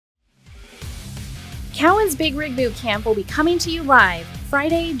Cowan's Big Rig Boot Camp will be coming to you live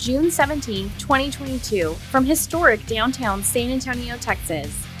Friday, June 17, 2022, from historic downtown San Antonio,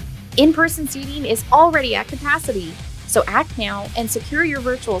 Texas. In-person seating is already at capacity, so act now and secure your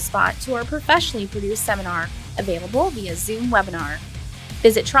virtual spot to our professionally produced seminar, available via Zoom webinar.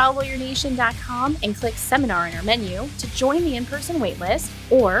 Visit triallawyernation.com and click Seminar in our menu to join the in-person waitlist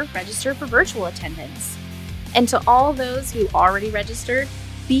or register for virtual attendance. And to all those who already registered,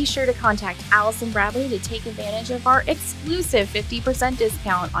 be sure to contact Allison Bradley to take advantage of our exclusive 50%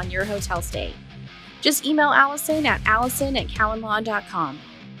 discount on your hotel stay. Just email Allison at allison@cowanlaw.com.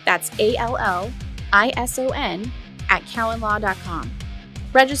 That's ALLISON at cowanlaw.com.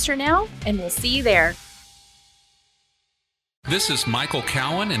 Register now, and we'll see you there. This is Michael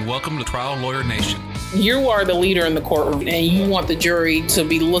Cowan, and welcome to Trial Lawyer Nation. You are the leader in the courtroom, and you want the jury to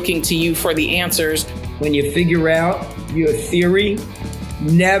be looking to you for the answers. When you figure out your theory,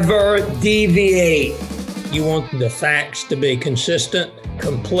 never deviate. You want the facts to be consistent,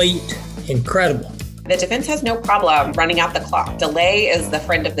 complete, and credible. The defense has no problem running out the clock. Delay is the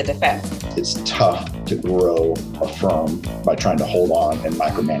friend of the defense. It's tough to grow a firm by trying to hold on and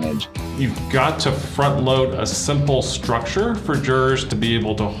micromanage. You've got to front load a simple structure for jurors to be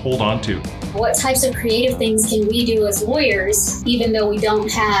able to hold on to. What types of creative things can we do as lawyers, even though we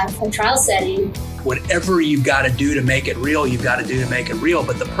don't have a trial setting? Whatever you've got to do to make it real, you've got to do to make it real.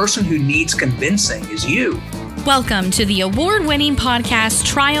 But the person who needs convincing is you. Welcome to the award-winning podcast,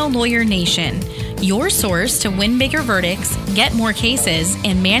 Trial Lawyer Nation, your source to win bigger verdicts, get more cases,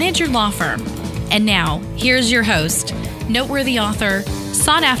 and manage your law firm. And now, here's your host, noteworthy author,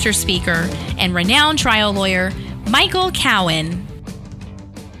 sought-after speaker, and renowned trial lawyer, Michael Cowan.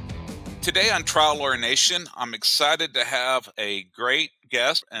 Today on Trial Lawyer Nation, I'm excited to have a great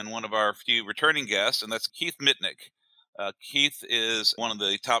guest and one of our few returning guests, and that's Keith Mitnik. Keith is one of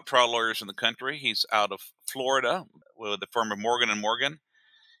the top trial lawyers in the country. He's out of Florida with the firm of Morgan & Morgan.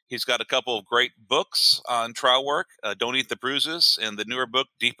 He's got a couple of great books on trial work, Don't Eat the Bruises, and the newer book,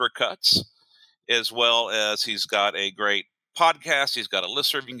 Deeper Cuts, as well as he's got a great podcast. He's got a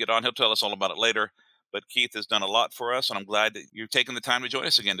listserv you can get on. He'll tell us all about it later. But Keith has done a lot for us, and I'm glad that you're taking the time to join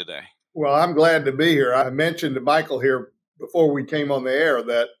us again today. Well, I'm glad to be here. I mentioned to Michael here before we came on the air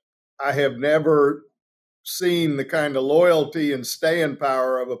that I have never seen the kind of loyalty and staying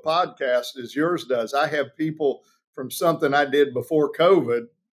power of a podcast as yours does. I have people from something I did before COVID,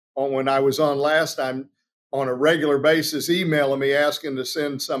 when I was on last time, on a regular basis emailing me asking to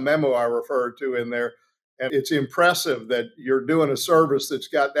send some memo I referred to in there. And it's impressive that you're doing a service that's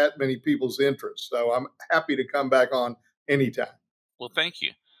got that many people's interest. So I'm happy to come back on anytime. Well, thank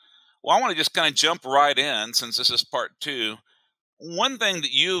you. Well, I want to just kind of jump right in since this is part two. One thing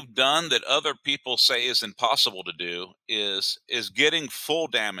that you've done that other people say is impossible to do is getting full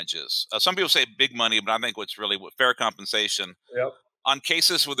damages. Some people say big money, but I think what's really fair compensation. Yep. On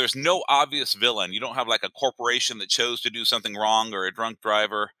cases where there's no obvious villain. You don't have like a corporation that chose to do something wrong or a drunk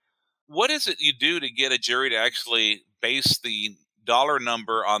driver. What is it you do to get a jury to actually base the dollar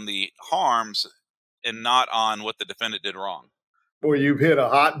number on the harms and not on what the defendant did wrong? Boy, you've hit a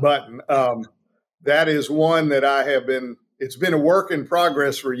hot button. That is one that it's been a work in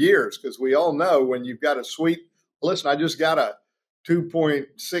progress for years, because we all know when you've got a listen, I just got a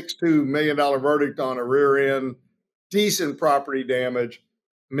 $2.62 million verdict on a rear end, decent property damage,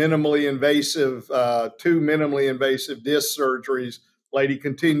 minimally invasive, 2 minimally invasive disc surgeries. Lady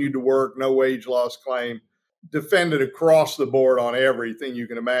continued to work, no wage loss claim, defended across the board on everything you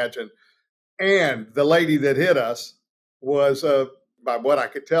can imagine. And the lady that hit us was, by what I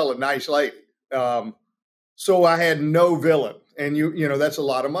could tell, a nice lady. So I had no villain. And you know, that's a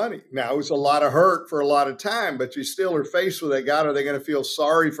lot of money. Now, it's a lot of hurt for a lot of time, but you still are faced with that guy. Are they going to feel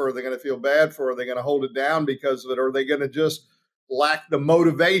sorry for her? Are they going to feel bad for her? Are they going to hold it down because of it? Or are they going to just lack the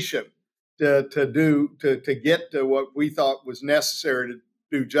motivation to get to what we thought was necessary to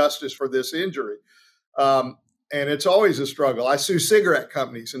do justice for this injury? And it's always a struggle. I sue cigarette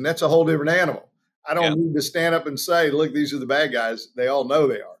companies, and that's a whole different animal. I don't need to stand up and say, look, these are the bad guys. They all know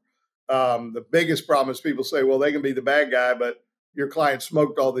they are. The biggest problem is people say, well, they can be the bad guy, but your client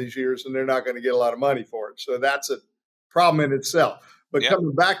smoked all these years and they're not going to get a lot of money for it. So that's a problem in itself. But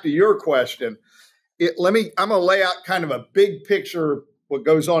coming back to your question, I'm going to lay out kind of a big picture, what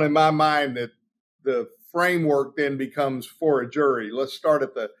goes on in my mind that the framework then becomes for a jury. Let's start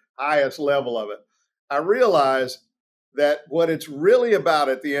at the highest level of it. I realize that what it's really about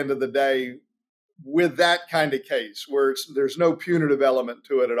at the end of the day with that kind of case where there's no punitive element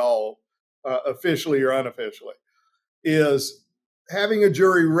to it at all, officially or unofficially, is having a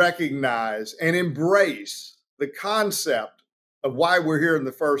jury recognize and embrace the concept of why we're here in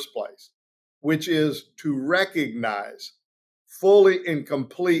the first place. which is to recognize fully and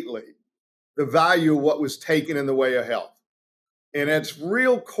completely the value of what was taken in the way of health. And its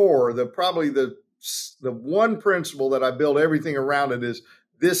real core, probably the one principle that I build everything around it is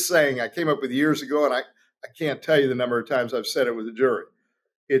this saying I came up with years ago, and I can't tell you the number of times I've said it with a jury.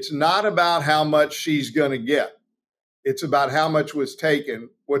 It's not about how much she's going to get. It's about how much was taken,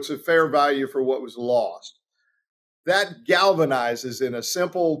 what's the fair value for what was lost. That galvanizes in a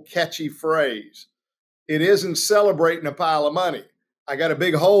simple, catchy phrase. It isn't celebrating a pile of money. I got a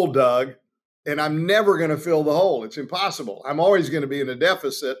big hole dug, and I'm never going to fill the hole. It's impossible. I'm always going to be in a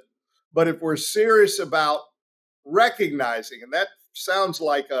deficit. But if we're serious about recognizing, and that sounds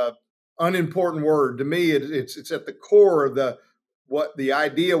like a unimportant word to me, it's at the core of what the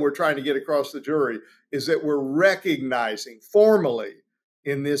idea we're trying to get across the jury is that we're recognizing formally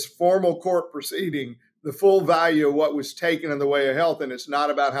in this formal court proceeding the full value of what was taken in the way of health. And it's not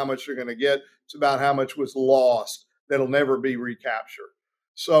about how much you're going to get. It's about how much was lost that'll never be recaptured.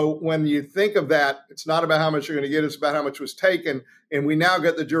 So when you think of that, it's not about how much you're going to get. It's about how much was taken. And we now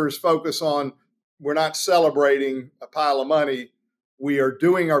get the jurors focus on, we're not celebrating a pile of money. We are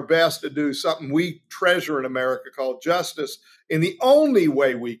doing our best to do something we treasure in America called justice in the only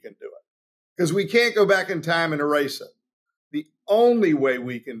way we can do it, because we can't go back in time and erase it. The only way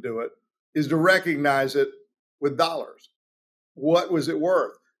we can do it is to recognize it with dollars. What was it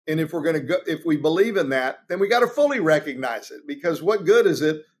worth? And if we're going to go, if we believe in that, then we got to fully recognize it, because what good is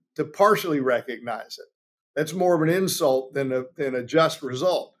it to partially recognize it? That's more of an insult than a just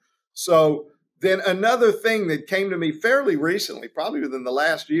result. So then another thing that came to me fairly recently, probably within the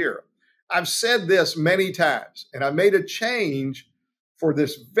last year, I've said this many times, and I made a change for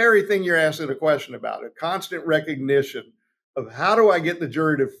this very thing you're asking a question about, a constant recognition of how do I get the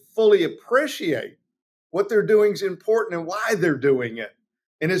jury to fully appreciate what they're doing is important and why they're doing it.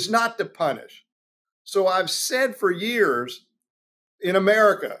 And it's not to punish. So I've said for years in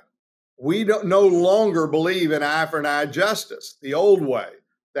America, we no longer believe in eye for an eye justice, the old way.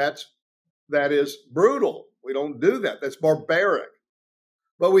 That is brutal. We don't do that. That's barbaric.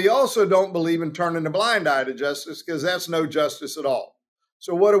 But we also don't believe in turning a blind eye to justice, because that's no justice at all.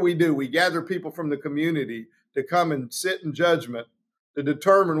 So what do? We gather people from the community to come and sit in judgment to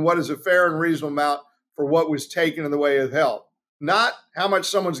determine what is a fair and reasonable amount for what was taken in the way of health. Not how much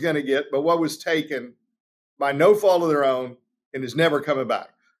someone's going to get, but what was taken by no fault of their own and is never coming back.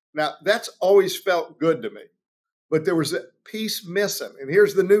 Now, that's always felt good to me. But there was a piece missing. And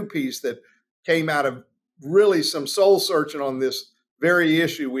here's the new piece that came out of really some soul searching on this very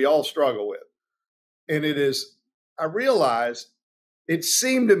issue we all struggle with. And it is, I realized it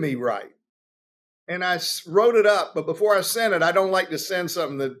seemed to me right. And I wrote it up, but before I sent it, I don't like to send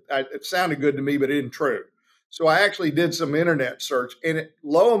something that it sounded good to me, but it isn't true. So I actually did some internet search, and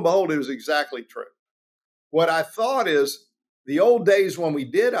lo and behold, it was exactly true. What I thought is the old days when we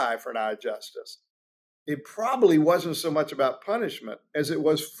did eye for an eye justice, it probably wasn't so much about punishment as it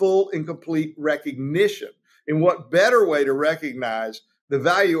was full and complete recognition. And what better way to recognize the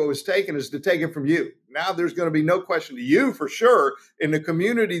value it was taken is to take it from you. Now there's going to be no question to you for sure. And the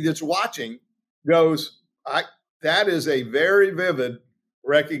community that's watching goes, that is a very vivid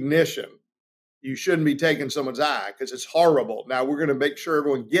recognition. You shouldn't be taking someone's eye because it's horrible. Now we're going to make sure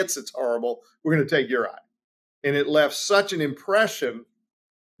everyone gets it's horrible. We're going to take your eye. And it left such an impression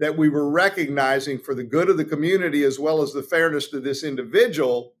that we were recognizing for the good of the community as well as the fairness to this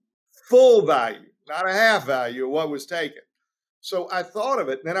individual, full value, not a half value of what was taken. So I thought of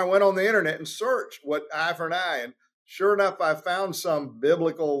it. And then I went on the internet and searched what eye for an eye. And sure enough, I found some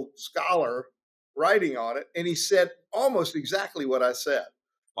biblical scholar writing on it. And he said almost exactly what I said.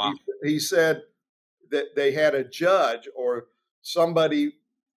 Wow. He said that they had a judge or somebody,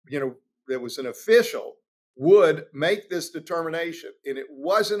 that was an official would make this determination. And it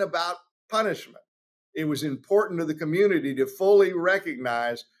wasn't about punishment. It was important to the community to fully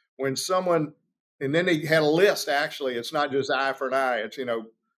recognize when someone, and then they had a list, actually, it's not just eye for an eye. It's,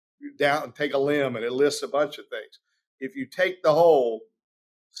 down and take a limb, and it lists a bunch of things. If you take the whole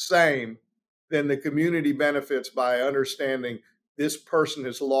same, then the community benefits by understanding this person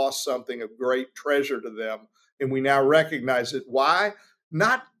has lost something of great treasure to them. And we now recognize it. Why?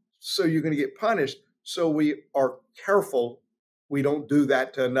 Not so you're going to get punished, so we are careful we don't do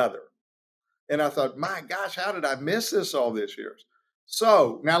that to another. And I thought, my gosh, how did I miss this all these years?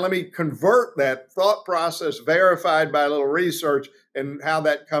 So now let me convert that thought process verified by a little research and how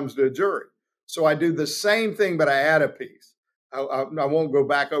that comes to a jury. So I do the same thing, but I add a piece. I won't go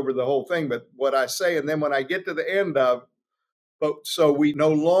back over the whole thing, but what I say, and then when I get to the end of, so we no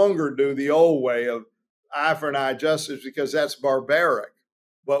longer do the old way of eye for an eye justice because that's barbaric.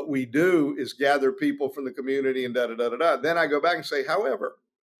 What we do is gather people from the community and da-da-da-da-da. Then I go back and say, however,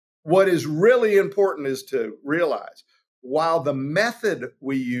 what is really important is to realize while the method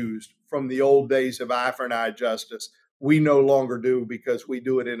we used from the old days of eye for an eye justice, we no longer do because we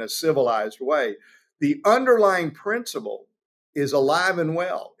do it in a civilized way, the underlying principle is alive and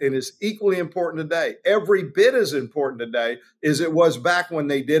well and is equally important today. Every bit as important today as it was back when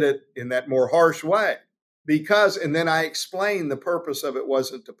they did it in that more harsh way. Because, and then I explained the purpose of it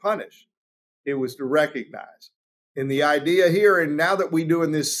wasn't to punish, it was to recognize. And the idea here, and now that we do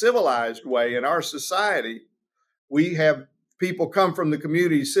in this civilized way in our society, we have people come from the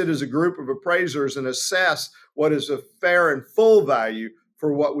community, sit as a group of appraisers and assess what is a fair and full value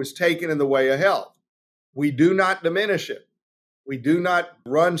for what was taken in the way of health. We do not diminish it. We do not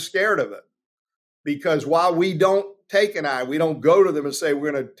run scared of it. Because while we don't take an eye, we don't go to them and say,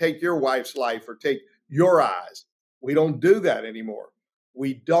 we're going to take your wife's life or take your eyes. We don't do that anymore.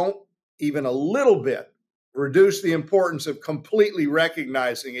 We don't even a little bit reduce the importance of completely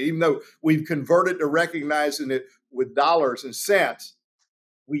recognizing it, even though we've converted to recognizing it with dollars and cents.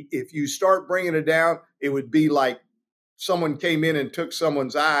 If you start bringing it down, it would be like someone came in and took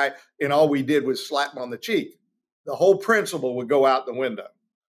someone's eye and all we did was slap them on the cheek. The whole principle would go out the window.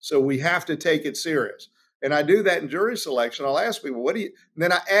 So we have to take it serious. And I do that in jury selection. I'll ask people, what do you, and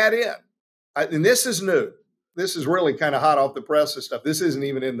then I add in. And this is new. This is really kind of hot off the press and stuff. This isn't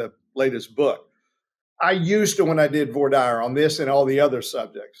even in the latest book. I used to, when I did voir dire on this and all the other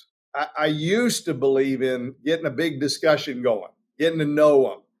subjects, I used to believe in getting a big discussion going, getting to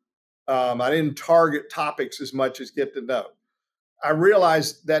know them. I didn't target topics as much as get to know. I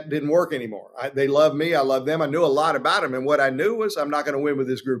realized that didn't work anymore. They love me. I love them. I knew a lot about them. And what I knew was I'm not going to win with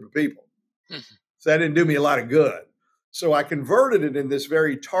this group of people. Mm-hmm. So that didn't do me a lot of good. So I converted it in this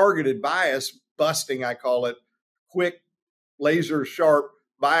very targeted bias busting, I call it, quick, laser sharp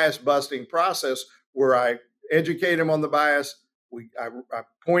bias busting process where I educate them on the bias. I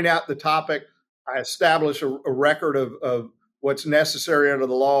point out the topic. I establish a record of what's necessary under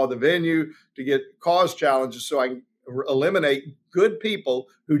the law of the venue to get cause challenges so I can eliminate good people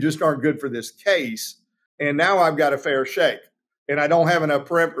who just aren't good for this case. And now I've got a fair shake. And I don't have enough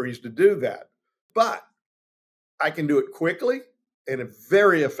peremptories to do that. But I can do it quickly and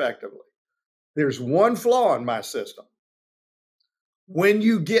very effectively. There's one flaw in my system. When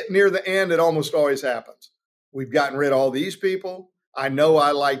you get near the end, it almost always happens. We've gotten rid of all these people. I know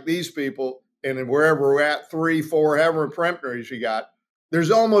I like these people. And then wherever we're at, 3, 4, however many peremptories you got,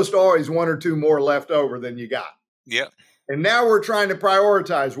 there's almost always 1 or 2 more left over than you got. Yeah. And now we're trying to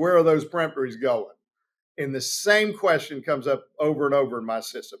prioritize where are those peremptories going. And the same question comes up over and over in my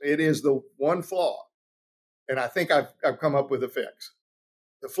system. It is the one flaw. And I think I've come up with a fix.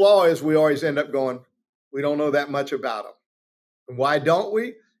 The flaw is we always end up going, we don't know that much about them. And why don't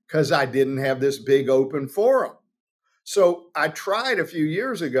we? Because I didn't have this big open forum. So I tried a few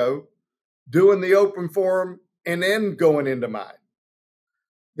years ago doing the open forum and then going into mine.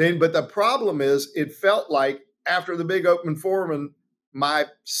 But the problem is it felt like after the big open forum and my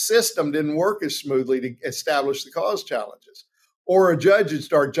system didn't work as smoothly to establish the cause challenges. Or a judge would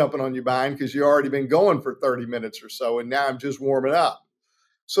start jumping on you behind because you've already been going for 30 minutes or so, and now I'm just warming up.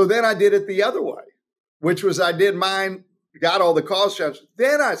 So then I did it the other way, which was I did mine, got all the cause challenges.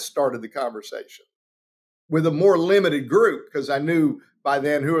 Then I started the conversation with a more limited group because I knew by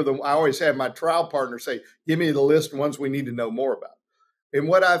then I always had my trial partner say, give me the list of ones we need to know more about. And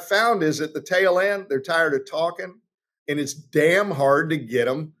what I found is at the tail end, they're tired of talking, and it's damn hard to get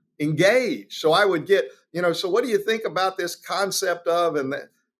them engaged. So I would get, so what do you think about this concept of, and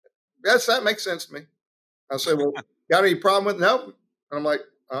that makes sense to me. I say, well, got any problem with it? Nope. And I'm like,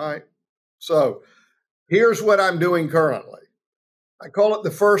 all right. So here's what I'm doing currently. I call it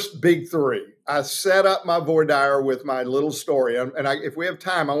the first big 3. I set up my voir dire with my little story. And if we have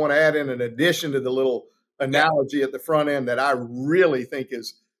time, I want to add in an addition to the little analogy at the front end that I really think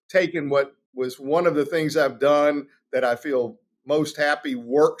is taking what was one of the things I've done that I feel most happy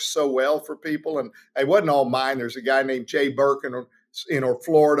works so well for people. And it wasn't all mine. There's a guy named Jay Burke in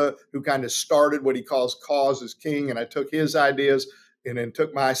Florida who kind of started what he calls cause is king. And I took his ideas and then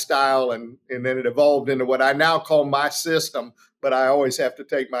took my style and then it evolved into what I now call my system. But I always have to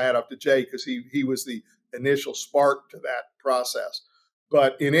take my hat off to Jay because he was the initial spark to that process.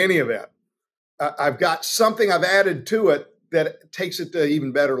 But in any event, I've got something I've added to it that takes it to an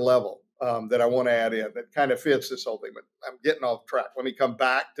even better level that I want to add in that kind of fits this whole thing. But I'm getting off track. Let me come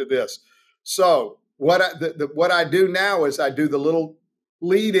back to this. So what I do now is I do the little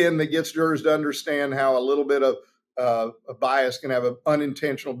lead in that gets jurors to understand how a little bit of a bias can have an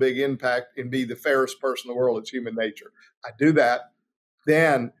unintentional big impact and be the fairest person in the world. It's human nature. I do that.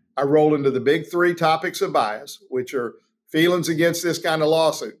 Then I roll into the big three topics of bias, which are feelings against this kind of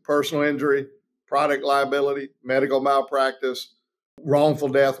lawsuit: personal injury, product liability, medical malpractice, wrongful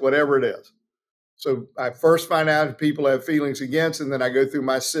death, whatever it is. So I first find out if people have feelings against, and then I go through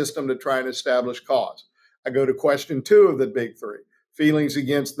my system to try and establish cause. I go to question 2 of the big three: feelings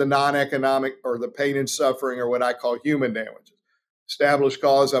against the non-economic or the pain and suffering, or what I call human damages. Establish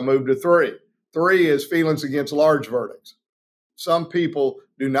cause, I move to 3. 3 is feelings against large verdicts. Some people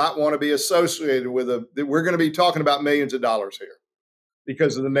do not want to be associated with we're going to be talking about millions of dollars here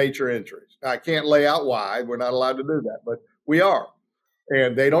because of the nature of injuries. Now, I can't lay out why. We're not allowed to do that, but we are.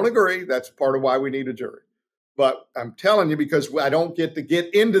 And they don't agree. That's part of why we need a jury. But I'm telling you, because I don't get to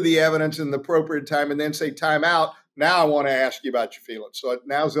get into the evidence in the appropriate time and then say time out. Now I want to ask you about your feelings. So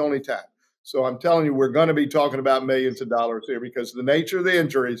now's the only time. So I'm telling you, we're going to be talking about millions of dollars here because of the nature of the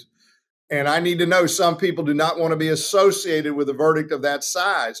injuries. And I need to know some people do not want to be associated with a verdict of that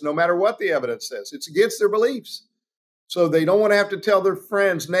size, no matter what the evidence says. It's against their beliefs. So they don't want to have to tell their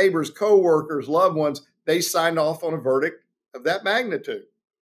friends, neighbors, coworkers, loved ones, they signed off on a verdict of that magnitude.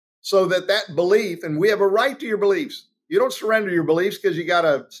 So that belief, and we have a right to your beliefs. You don't surrender your beliefs because you got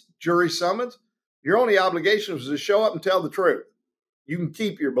a jury summons. Your only obligation is to show up and tell the truth. You can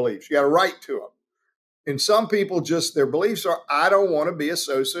keep your beliefs. You got a right to them. And some people just, their beliefs are, I don't want to be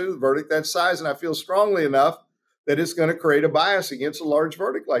associated with a verdict that size, and I feel strongly enough that it's going to create a bias against a large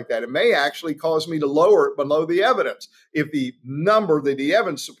verdict like that. It may actually cause me to lower it below the evidence if the number that the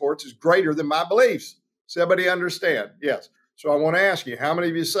evidence supports is greater than my beliefs. Does everybody understand? Yes. So I want to ask you, how many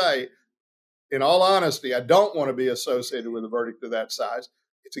of you say, in all honesty, I don't want to be associated with a verdict of that size?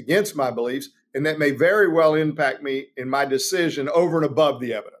 It's against my beliefs, and that may very well impact me in my decision over and above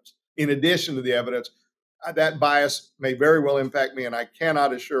the evidence. In addition to the evidence, that bias may very well impact me, and I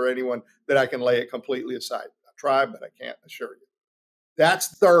cannot assure anyone that I can lay it completely aside. I try, but I can't assure you.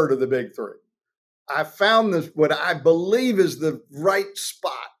 That's third of the big three. I found this, what I believe is the right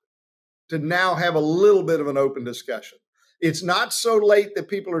spot to now have a little bit of an open discussion. It's not so late that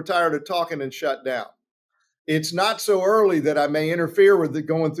people are tired of talking and shut down. It's not so early that I may interfere with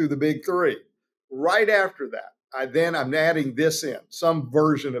going through the big three. Right after that, I'm adding this in, some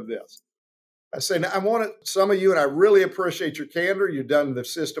version of this. I say, now, I want some of you, and I really appreciate your candor. You've done the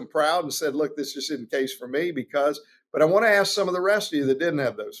system proud and said, look, this just isn't the case for me but I want to ask some of the rest of you that didn't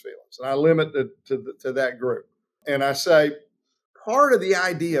have those feelings. And I limit it to that group. And I say, part of the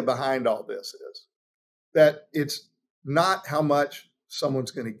idea behind all this is that it's not how much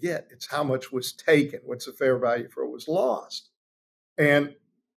someone's going to get. It's how much was taken. What's the fair value for what was lost? And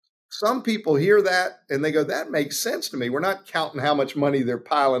some people hear that and they go, that makes sense to me. We're not counting how much money they're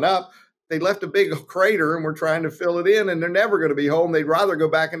piling up. They left a big crater and we're trying to fill it in, and they're never going to be home. They'd rather go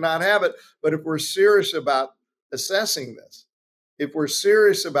back and not have it. But if we're serious about assessing this, if we're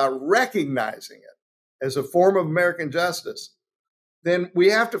serious about recognizing it as a form of American justice, then we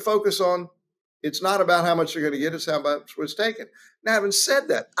have to focus on, it's not about how much you're going to get, it's how much was taken. Now, having said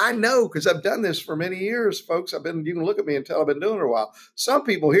that, I know, because I've done this for many years, folks, you can look at me and tell I've been doing it a while. Some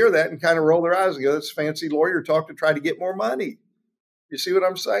people hear that and kind of roll their eyes and go, that's fancy lawyer talk to try to get more money. You see what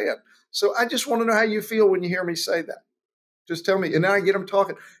I'm saying? So I just want to know how you feel when you hear me say that. Just tell me. And then I get them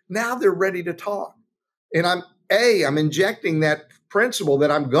talking. Now they're ready to talk. And I'm injecting that principle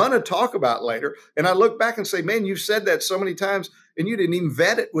that I'm going to talk about later. And I look back and say, man, you've said that so many times and you didn't even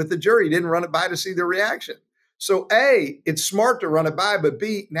vet it with the jury. You didn't run it by to see their reaction. So A, it's smart to run it by, but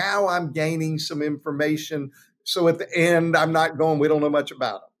B, now I'm gaining some information. So at the end, I'm not going, we don't know much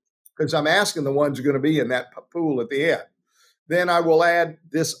about them, because I'm asking the ones who are going to be in that pool at the end. Then I will add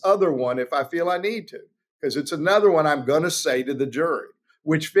this other one if I feel I need to, because it's another one I'm going to say to the jury,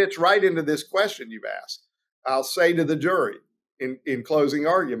 which fits right into this question you've asked. I'll say to the jury in closing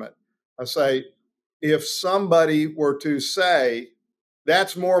argument, I say, if somebody were to say,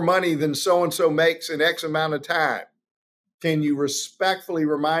 that's more money than so-and-so makes in X amount of time, can you respectfully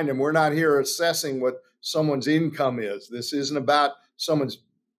remind them, we're not here assessing what someone's income is. This isn't about someone's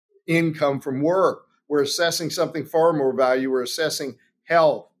income from work. We're assessing something far more value. We're assessing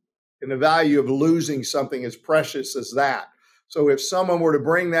health and the value of losing something as precious as that. So if someone were to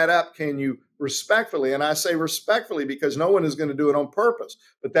bring that up, can you respectfully, and I say respectfully because no one is going to do it on purpose,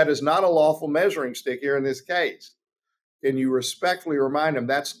 but that is not a lawful measuring stick here in this case. Can you respectfully remind them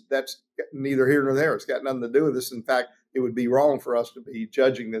that's neither here nor there? It's got nothing to do with this. In fact, it would be wrong for us to be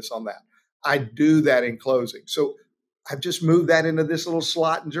judging this on that. I do that in closing. So I've just moved that into this little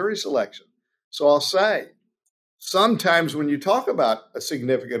slot in jury selection. So I'll say, sometimes when you talk about a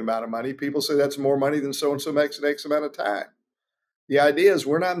significant amount of money, people say that's more money than so-and-so makes in X amount of time. The idea is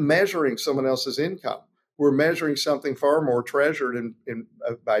we're not measuring someone else's income. we're measuring something far more treasured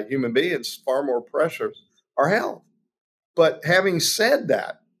by human beings, far more precious, our health. But having said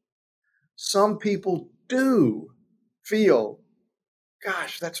that, some people do feel,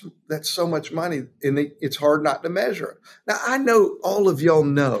 gosh, that's so much money, and it's hard not to measure it. Now, I know all of y'all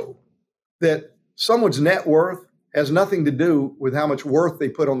know that someone's net worth has nothing to do with how much worth they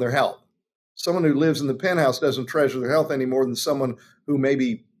put on their health. Someone who lives in the penthouse doesn't treasure their health any more than someone who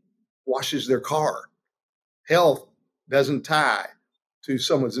maybe washes their car. Health doesn't tie to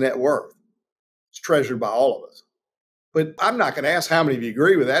someone's net worth. It's treasured by all of us. But I'm not going to ask how many of you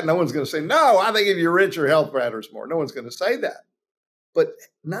agree with that. No one's going to say, no, I think if you're rich, your health matters more. No one's going to say that. But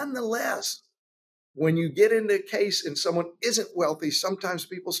nonetheless, when you get into a case and someone isn't wealthy, sometimes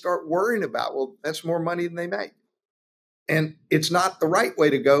people start worrying about, well, that's more money than they make. And it's not the right way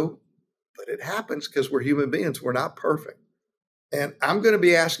to go, but it happens because we're human beings. We're not perfect. And I'm going to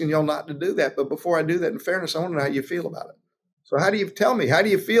be asking y'all not to do that. But before I do that, in fairness, I want to know how you feel about it. So how do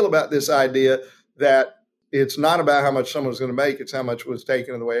you feel about this idea that it's not about how much someone's going to make, it's how much was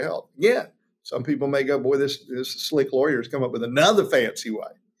taken in the way of health? Again, some people may go, boy, this slick lawyer's come up with another fancy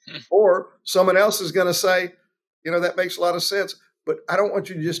way. Or someone else is going to say, that makes a lot of sense, but I don't want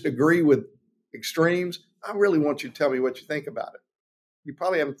you to just agree with extremes. I really want you to tell me what you think about it. You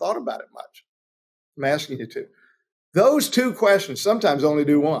probably haven't thought about it much. I'm asking you to. Those two questions sometimes only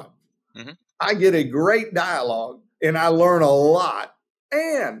do one. Mm-hmm. I get a great dialogue and I learn a lot,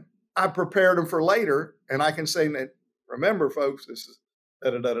 and I prepared them for later, and I can say, remember, folks, this is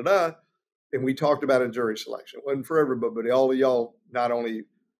da-da-da-da-da, and we talked about a jury selection. It wasn't for everybody, but all of y'all not only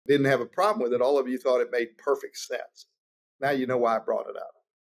didn't have a problem with it, all of you thought it made perfect sense. Now you know why I brought it up.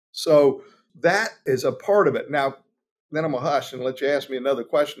 So that is a part of it. Now, then I'm going to hush and let you ask me another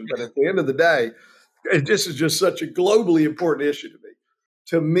question, but at the end of the day, this is just such a globally important issue to me.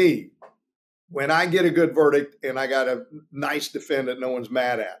 To me, when I get a good verdict and I got a nice defendant no one's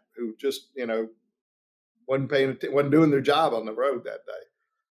mad at, who just, wasn't doing their job on the road that day,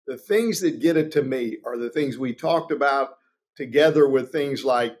 the things that get it to me are the things we talked about, together with things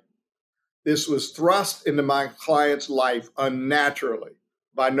like, this was thrust into my client's life unnaturally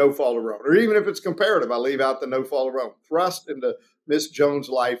by no fault of her own. Or even if it's comparative, I leave out the no fault of her own. Thrust into Miss Jones'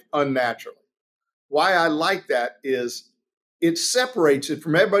 life unnaturally. Why I like that is it separates it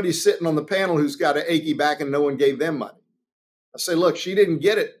from everybody sitting on the panel who's got an achy back and no one gave them money. I say, look, she didn't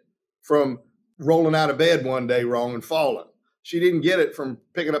get it from rolling out of bed one day wrong and falling. She didn't get it from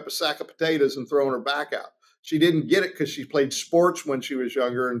picking up a sack of potatoes and throwing her back out. She didn't get it because she played sports when she was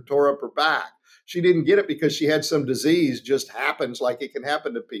younger and tore up her back. She didn't get it because she had some disease, just happens like it can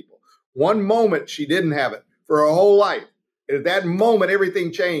happen to people. One moment she didn't have it for her whole life. And at that moment,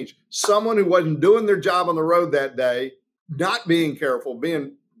 everything changed. Someone who wasn't doing their job on the road that day, not being careful,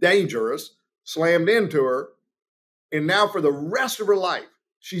 being dangerous, slammed into her. And now for the rest of her life,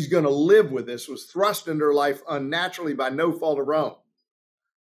 she's going to live with this, was thrust into her life unnaturally by no fault of her own.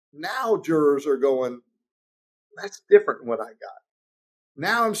 Now jurors are going, that's different than what I got.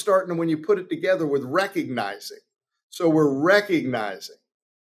 Now I'm starting to, when you put it together with recognizing. So we're recognizing.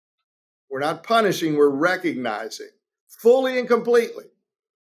 We're not punishing, we're recognizing fully and completely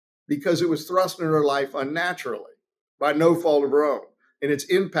because it was thrust into her life unnaturally by no fault of her own. And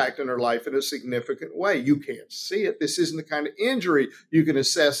it's impacting her life in a significant way. You can't see it. This isn't the kind of injury you can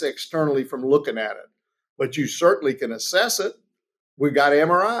assess externally from looking at it. But you certainly can assess it. We got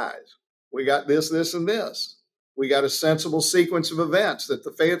MRIs. We got this, and this. We got a sensible sequence of events that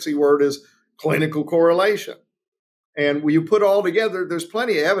the fancy word is clinical correlation. And when you put it all together, there's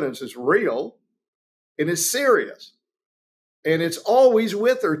plenty of evidence it's real and it's serious. And it's always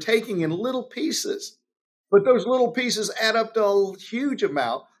with her, taking in little pieces. But those little pieces add up to a huge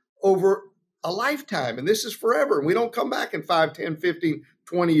amount over a lifetime. And this is forever. And we don't come back in 5, 10, 15,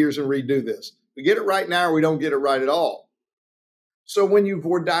 20 years and redo this. We get it right now or we don't get it right at all. So when you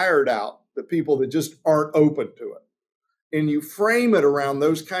voir dired out the people that just aren't open to it, and you frame it around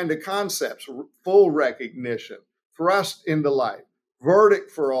those kind of concepts, full recognition, thrust into life, verdict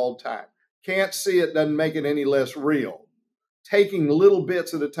for all time, can't see it, doesn't make it any less real, taking little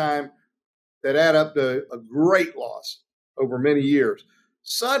bits at a time that add up to a great loss over many years.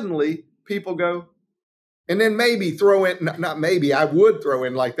 Suddenly, people go, and then maybe throw in, not maybe, I would throw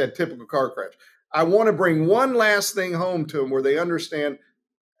in like that typical car crash. I want to bring one last thing home to them where they understand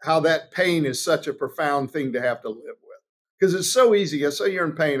how that pain is such a profound thing to have to live with. Because it's so easy. So you're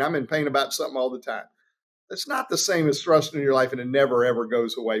in pain. I'm in pain about something all the time. It's not the same as thrust in your life and it never, ever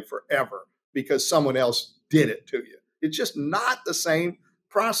goes away forever because someone else did it to you. It's just not the same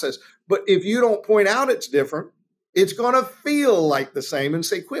process. But if you don't point out it's different, it's going to feel like the same and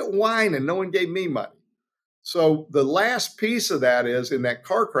say, quit whining. No one gave me money. So the last piece of that is, in that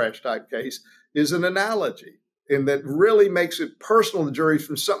car crash type case, is an analogy. And that really makes it personal to juries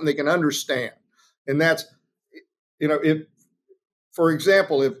from something they can understand. And that's, if, for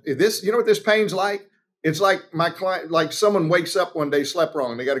example, if this, what this pain's like? It's like my client, like someone wakes up one day, slept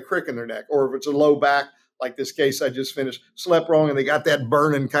wrong, they got a crick in their neck. Or if it's a low back, like this case I just finished, slept wrong, and they got that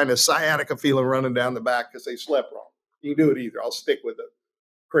burning kind of sciatica feeling running down the back because they slept wrong. You can do it either. I'll stick with the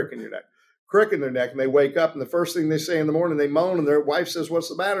crick in your neck. Crick in their neck, and they wake up, and the first thing they say in the morning, they moan, and their wife says, "What's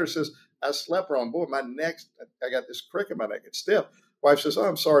the matter?" Says, "I slept wrong. Boy, my neck, I got this crick in my neck. It's stiff." Wife says, "Oh,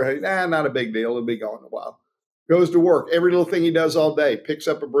 I'm sorry, honey." "Nah, not a big deal. It'll be gone in a while." Goes to work. Every little thing he does all day. Picks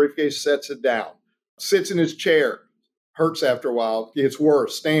up a briefcase, sets it down. Sits in his chair. Hurts after a while. Gets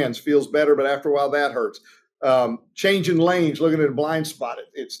worse. Stands. Feels better, but after a while, that hurts. Changing lanes, looking at a blind spot.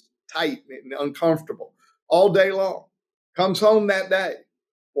 It's tight and uncomfortable. All day long. Comes home that day.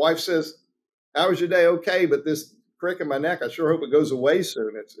 Wife says, "How was your day?" "Okay, but this crick in my neck, I sure hope it goes away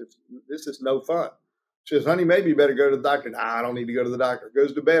soon. This is no fun." She says, "Honey, maybe you better go to the doctor." "Nah, I don't need to go to the doctor."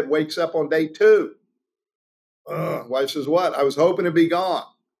 Goes to bed, wakes up on day 2. Wife says, "What?" "I was hoping it'd be gone."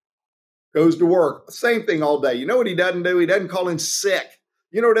 Goes to work. Same thing all day. You know what he doesn't do? He doesn't call in sick.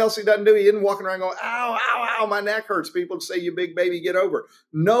 You know what else he doesn't do? He isn't walking around going, "Ow, ow, ow, my neck hurts." People say, "You big baby, get over it."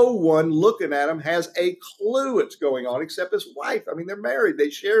 No one looking at him has a clue what's going on except his wife. I mean, they're married. They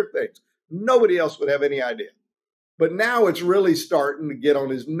share things. Nobody else would have any idea. But now it's really starting to get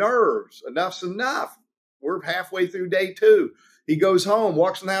on his nerves. Enough's enough. We're halfway through day 2. He goes home,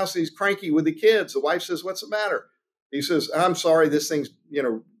 walks in the house, and he's cranky with the kids. The wife says, "What's the matter?" He says, "I'm sorry, this thing's,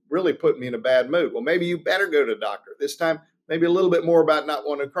 really putting me in a bad mood." "Well, maybe you better go to the doctor. This time, maybe a little bit more about not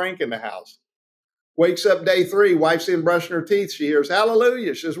wanting to crank in the house." Wakes up day 3, wife's in brushing her teeth. She hears,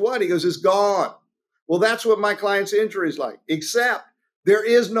 "Hallelujah." She says, "What?" He goes, "It's gone." Well, that's what my client's injury is like, except there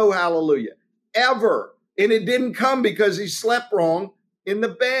is no hallelujah ever. And it didn't come because he slept wrong in the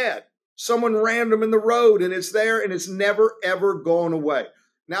bed. Someone random in the road, and it's there, and it's never, ever gone away.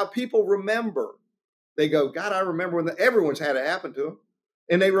 Now people remember. They go, "God, I remember when everyone's had it happen to them."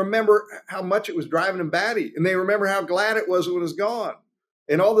 And they remember how much it was driving them batty. And they remember how glad it was when it was gone.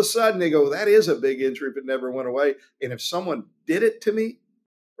 And all of a sudden they go, "That is a big injury if it never went away. And if someone did it to me,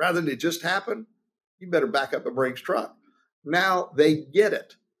 rather than it just happen, you better back up a Brinks truck." Now they get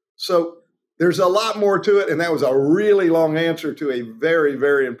it. So there's a lot more to it. And that was a really long answer to a very,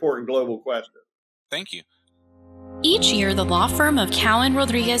 very important global question. Thank you. Each year, the law firm of Cowan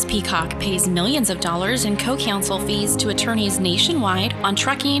Rodriguez Peacock pays millions of dollars in co-counsel fees to attorneys nationwide on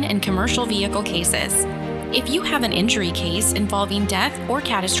trucking and commercial vehicle cases. If you have an injury case involving death or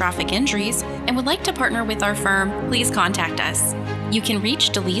catastrophic injuries and would like to partner with our firm, please contact us. You can reach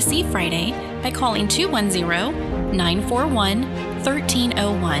DeLisi Friday by calling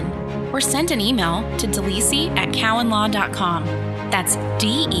 210-941-1301 or send an email to delisi@cowanlaw.com. That's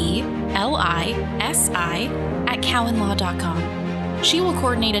DELISI@cowanlaw.com. She will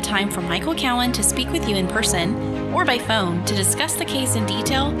coordinate a time for Michael Cowan to speak with you in person or by phone to discuss the case in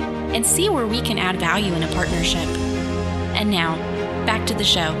detail and see where we can add value in a partnership. And now, back to the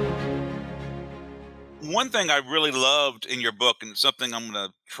show. One thing I really loved in your book, and something I'm going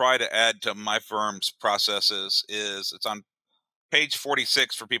to try to add to my firm's processes, is it's on page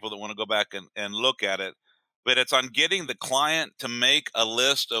 46 for people that want to go back and look at it. But it's on getting the client to make a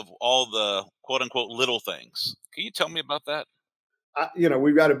list of all the quote-unquote little things. Can you tell me about that?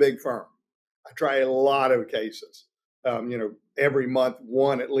 We've got a big firm. I try a lot of cases. Every month,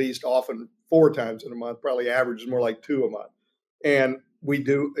 one at least, often 4 times in a month, probably average is more like 2 a month. And we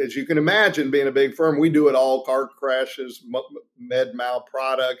do, as you can imagine, being a big firm, we do it all: car crashes, med mal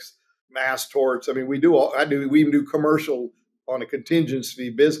products, mass torts. I mean, we even do commercial on a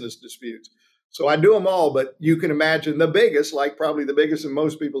contingency business disputes. So I do them all, but you can imagine the biggest, like probably the biggest in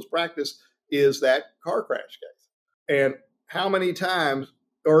most people's practice, is that car crash case. And how many times,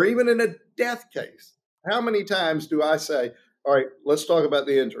 or even in a death case, how many times do I say, "All right, let's talk about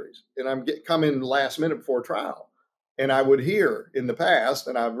the injuries." And I'm coming last minute before trial. And I would hear in the past,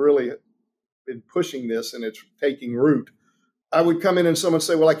 and I've really been pushing this and it's taking root, I would come in and someone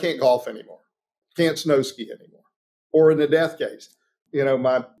say, "Well, I can't golf anymore. Can't snow ski anymore." Or in the death case,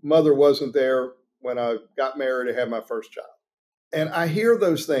 my mother wasn't there when I got married and had my first child. And I hear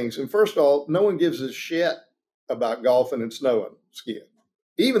those things. And first of all, no one gives a shit about golfing and snowing, skiing.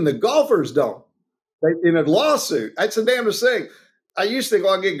 Even the golfers don't. In a lawsuit, that's the damnedest thing. I used to think,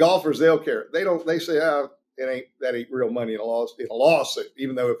 "Well, I'll get golfers, they'll care." They don't. They say, "Oh, that ain't real money in a lawsuit."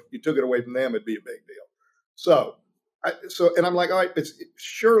 Even though if you took it away from them, it'd be a big deal. And I'm like, all right,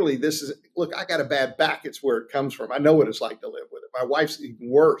 surely this is, look, I got a bad back. It's where it comes from. I know what it's like to live with it. My wife's even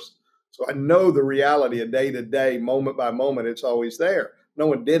worse. So I know the reality of day to day, moment by moment, it's always there. No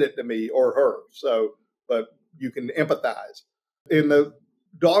one did it to me or her. So, but you can empathize. And the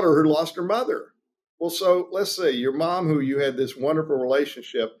daughter who lost her mother. Well, so let's say your mom, who you had this wonderful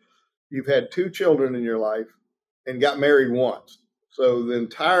relationship, you've had 2 children in your life and got married once. So the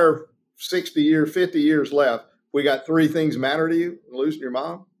entire 60 years, 50 years left, we got 3 things matter to you, losing your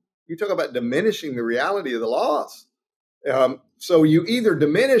mom. You talk about diminishing the reality of the loss. So you either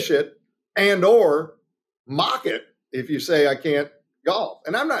diminish it and or mock it if you say, I can't golf.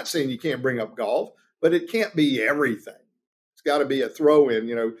 And I'm not saying you can't bring up golf, but it can't be everything. It's got to be a throw in,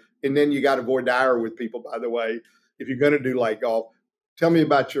 and then you got to voir dire with people, by the way, if you're going to do like golf. Tell me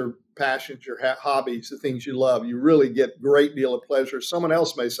about your passions, your hobbies, the things you love. You really get a great deal of pleasure. Someone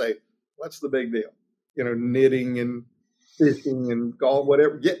else may say, what's the big deal? Knitting and fishing and golf,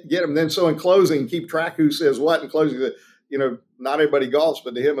 whatever. Get them. Then so in closing, keep track who says what. In closing, not everybody golfs,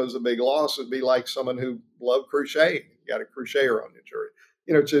 but to him it was a big loss. It'd be like someone who loved crocheting. You got a crocheter on your jury.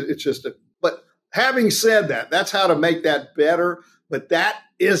 It's just but having said that, that's how to make that better. But that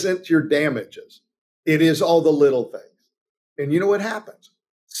isn't your damages. It is all the little things. And you know what happens?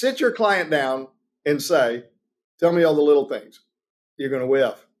 Sit your client down and say, tell me all the little things. You're going to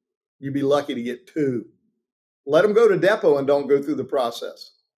whiff. You'd be lucky to get 2. Let them go to depot and don't go through the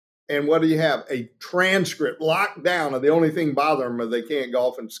process. And what do you have? A transcript locked down of the only thing bothering them is they can't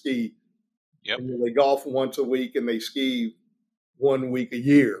golf and ski. Yep. And they golf once a week and they ski 1 week a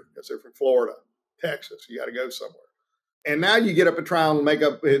year because they're from Florida, Texas. You got to go somewhere. And now you get up a trial and make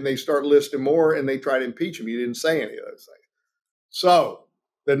up, and they start listing more, and they try to impeach them. You didn't say any of those things. So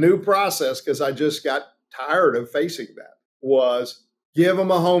the new process, because I just got tired of facing that, was give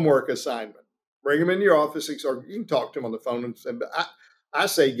them a homework assignment. Bring them into your office, or you can talk to them on the phone. And say, I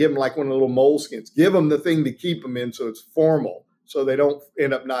say give them like one of the little moleskins. Give them the thing to keep them in so it's formal, so they don't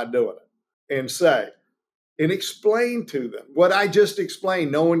end up not doing it. And say, and explain to them what I just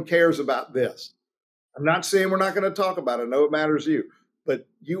explained. No one cares about this. I'm not saying we're not going to talk about it. I know it matters to you, but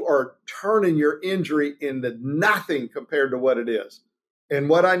you are turning your injury into nothing compared to what it is. And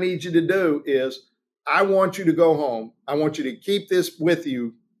what I need you to do is I want you to go home. I want you to keep this with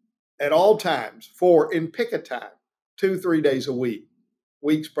you at all times and pick a time, 2-3 days a week.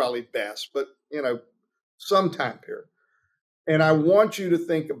 Week's probably best, but some time period. And I want you to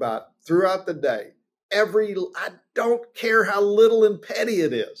think about throughout the day, I don't care how little and petty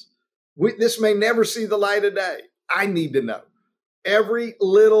it is. This may never see the light of day. I need to know every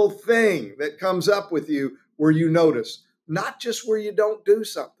little thing that comes up with you where you notice, not just where you don't do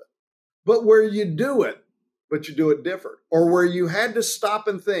something, but where you do it, but you do it different, or where you had to stop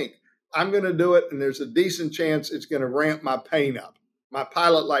and think, I'm going to do it, and there's a decent chance it's going to ramp my pain up. My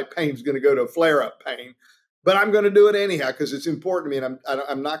pilot light pain is going to go to a flare-up pain, but I'm going to do it anyhow because it's important to me, and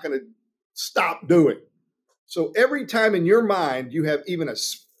I'm not going to stop doing. So every time in your mind you have even a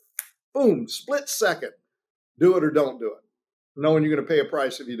split second, do it or don't do it, knowing you're going to pay a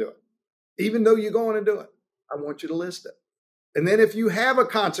price if you do it. Even though you go on and do it, I want you to list it. And then if you have a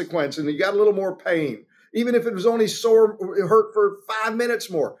consequence and you got a little more pain, even if it was only hurt for 5 minutes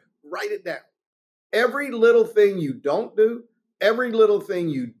more, write it down. Every little thing you don't do, every little thing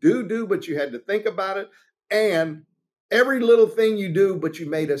you do, but you had to think about it, and every little thing you do, but you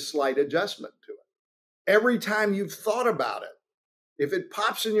made a slight adjustment to it. Every time you've thought about it, if it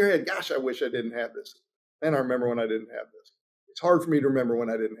pops in your head, gosh, I wish I didn't have this. Then I remember when I didn't have this. It's hard for me to remember when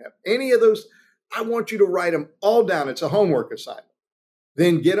I didn't have any of those. I want you to write them all down. It's a homework assignment.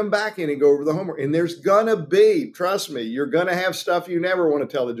 Then get them back in and go over the homework. And there's going to be, trust me, you're going to have stuff you never want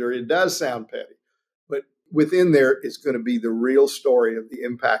to tell the jury. It does sound petty. But within there is going to be the real story of the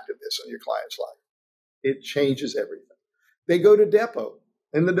impact of this on your client's life. It changes everything. They go to depot,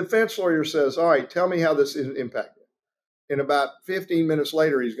 and the defense lawyer says, all right, tell me how this is impacted. And about 15 minutes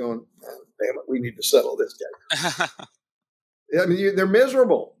later, he's going, oh, damn it, we need to settle this guy. I mean, they're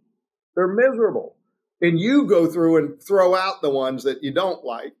miserable. They're miserable. And you go through and throw out the ones that you don't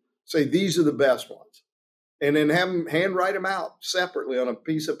like, say, these are the best ones. And then have them handwrite them out separately on a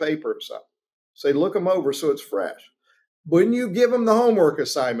piece of paper or something. Say, look them over so it's fresh. When you give them the homework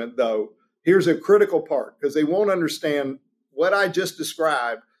assignment, though, here's a critical part, because they won't understand what I just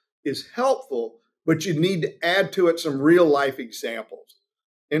described is helpful, but you need to add to it some real life examples.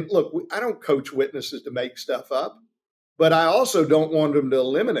 And look, I don't coach witnesses to make stuff up, but I also don't want them to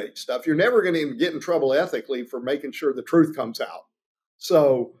eliminate stuff. You're never going to get in trouble ethically for making sure the truth comes out.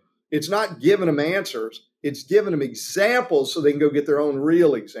 So it's not giving them answers. It's giving them examples so they can go get their own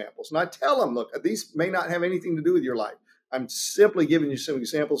real examples. And I tell them, look, these may not have anything to do with your life. I'm simply giving you some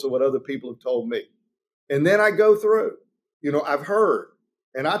examples of what other people have told me. And then I go through, I've heard,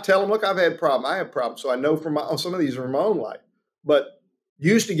 And I tell them, look, I've had problems. I have problems. So I know from some of these are from my own life. But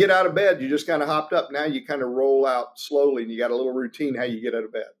you used to get out of bed, you just kind of hopped up. Now you kind of roll out slowly, and you got a little routine how you get out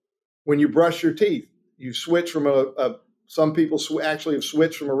of bed. When you brush your teeth, you switch from some people actually have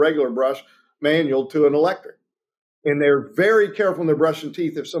switched from a regular brush manual to an electric. And they're very careful when they're brushing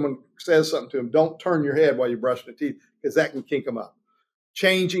teeth. If someone says something to them, don't turn your head while you're brushing the teeth, because that can kink them up.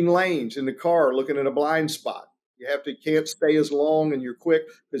 Changing lanes in the car, looking at a blind spot. You can't stay as long and you're quick,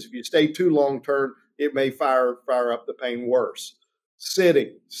 because if you stay too long turn, it may fire up the pain worse.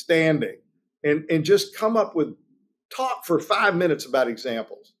 Sitting, standing, and just come up with, talk for 5 minutes about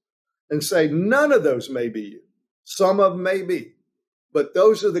examples and say, none of those may be you. Some of them may be, but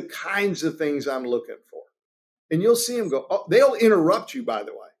those are the kinds of things I'm looking for. And you'll see them go, oh, they'll interrupt you, by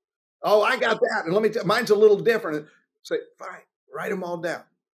the way. Oh, I got that. And let me tell you, mine's a little different. And say, fine, write them all down.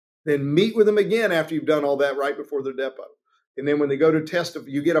 Then meet with them again after you've done all that right before their depot. And then when they go to testify,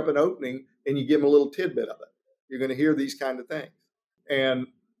 you get up an opening and you give them a little tidbit of it. You're going to hear these kind of things. And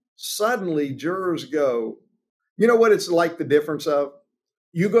suddenly jurors go, you know what it's like, the difference of?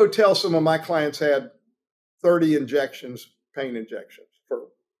 You go tell some of my clients had 30 injections, pain injections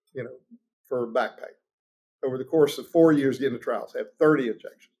for back pain. Over the course of 4 years getting to trials, had 30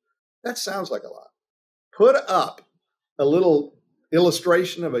 injections. That sounds like a lot. Put up a little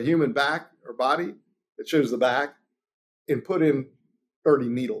illustration of a human back or body that shows the back and put in 30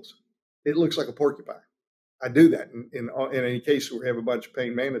 needles. It looks like a porcupine. I do that in any case where we have a bunch of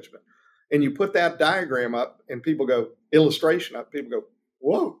pain management. And you put that diagram up and people go, illustration up, people go,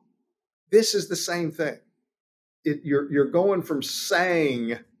 whoa, this is the same thing. You're going from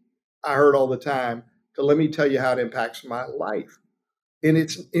saying, I heard all the time, to let me tell you how it impacts my life. And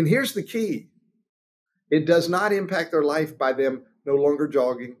here's the key. It does not impact their life by them no longer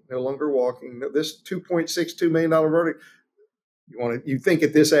jogging, no longer walking. No, this $2.62 million verdict, you think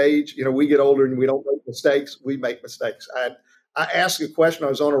at this age, we get older and we don't make mistakes. We make mistakes. I asked a question. I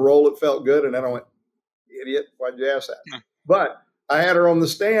was on a roll. It felt good. And then I went, idiot, why'd you ask that? But I had her on the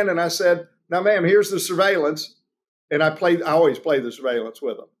stand and I said, now, ma'am, here's the surveillance. And I always play the surveillance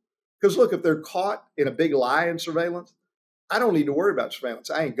with them. Because look, if they're caught in a big lie in surveillance, I don't need to worry about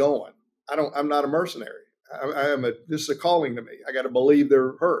surveillance. I ain't going. I'm not a mercenary. This is a calling to me. I got to believe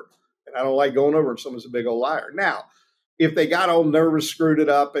they're hurt. And I don't like going over and someone's a big old liar. Now, if they got all nervous, screwed it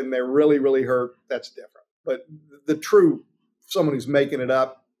up, and they're really, really hurt, that's different. But the true, someone who's making it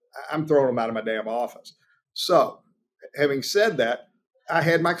up, I'm throwing them out of my damn office. So having said that, I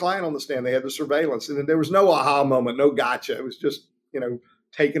had my client on the stand. They had the surveillance. And there was no aha moment, no gotcha. It was just,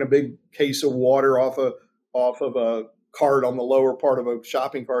 taking a big case of water off of a cart on the lower part of a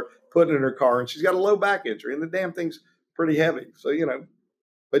shopping cart, putting it in her car, and she's got a low back injury, and the damn thing's pretty heavy. So,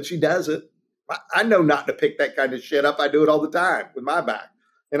 but she does it. I know not to pick that kind of shit up. I do it all the time with my back.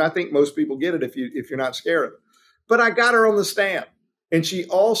 And I think most people get it if you're not scared of it. But I got her on the stand. And she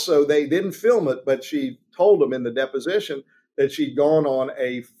also, they didn't film it, but she told them in the deposition that she'd gone on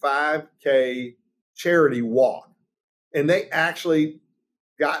a 5K charity walk. And they actually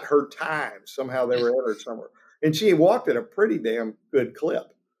got her time. Somehow they were entered somewhere. And she walked at a pretty damn good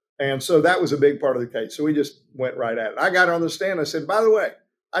clip. And so that was a big part of the case. So we just went right at it. I got her on the stand. I said, by the way,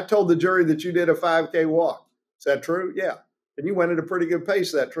 I told the jury that you did a 5K walk. Is that true? Yeah. And you went at a pretty good pace.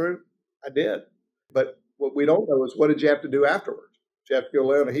 Is that true? I did. But what we don't know is, what did you have to do afterwards? Did you have to go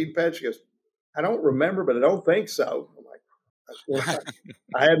lay on a heat pad? She goes, I don't remember, but I don't think so. I'm like,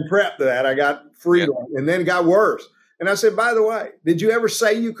 I hadn't prepped that. I got free on, and then it got worse. And I said, by the way, did you ever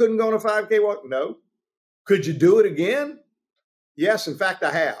say you couldn't go on a 5K walk? No. Could you do it again? Yes. In fact,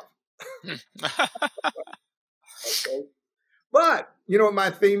 I have. Okay. But you know what my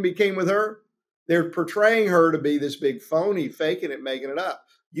theme became with her? They're portraying her to be this big phony, faking it, making it up.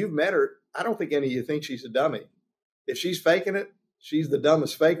 You've met her. I don't think any of you think she's a dummy. If she's faking it, she's the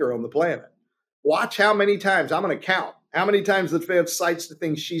dumbest faker on the planet. Watch how many times, I'm going to count, how many times the defense cites the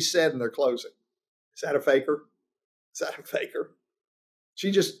things she said in their closing. Is that a faker? Is that a faker?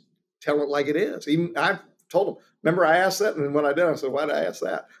 She just tell it like it is. Even I told them, remember I asked that? And when I did, I said, why did I ask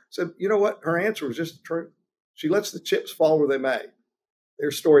that? I said, you know what? Her answer was just the truth. She lets the chips fall where they may.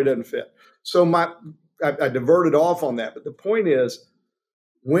 Their story doesn't fit. So I diverted off on that. But the point is,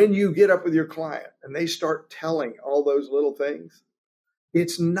 when you get up with your client and they start telling all those little things,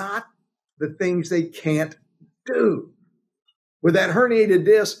 it's not the things they can't do. With that herniated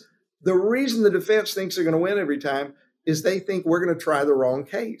disc, the reason the defense thinks they're going to win every time is they think we're going to try the wrong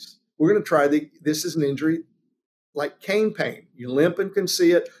case. We're going to try this is an injury like cane pain. You limp and can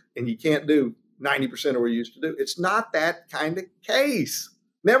see it, and you can't do 90% of what you used to do. It's not that kind of case.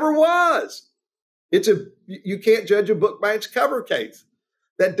 Never was. You can't judge a book by its cover case.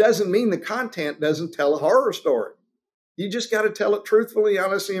 That doesn't mean the content doesn't tell a horror story. You just got to tell it truthfully,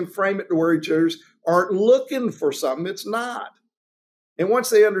 honestly, and frame it to where jurors aren't looking for something it's not. And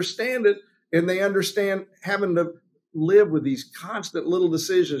once they understand it, and they understand having to live with these constant little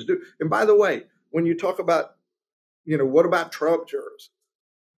decisions. And by the way, when you talk about, what about Trump jurors?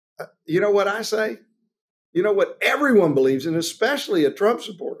 You know what I say? You know what everyone believes in, especially a Trump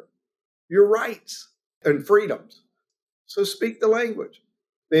supporter? Your rights and freedoms. So speak the language.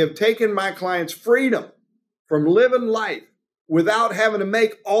 They have taken my client's freedom from living life without having to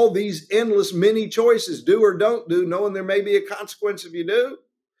make all these endless mini choices, do or don't do, knowing there may be a consequence if you do.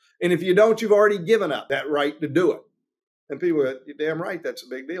 And if you don't, you've already given up that right to do it. And people go, you're damn right, that's a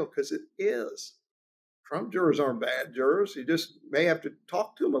big deal, because it is. Trump jurors aren't bad jurors. You just may have to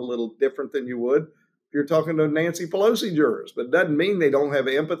talk to them a little different than you would if you're talking to Nancy Pelosi jurors. But it doesn't mean they don't have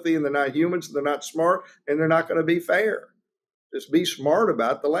empathy and they're not humans, and they're not smart, and they're not going to be fair. Just be smart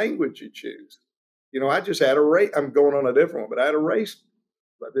about the language you choose. I just had a race. I'm going on a different one, but I had a race.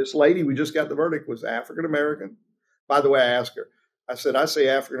 But this lady, we just got the verdict, was African-American. By the way, I asked her, I said, I say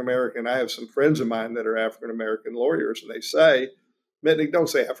African-American. I have some friends of mine that are African-American lawyers, and they say, Mitnik, don't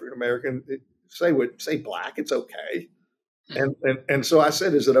say African-American. Say black. It's okay. And so I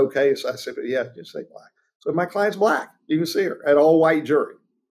said, is it okay? So I said, yeah, just say black. So my client's black. You can see her at all white jury,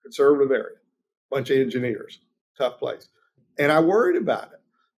 conservative area, bunch of engineers, tough place. And I worried about it,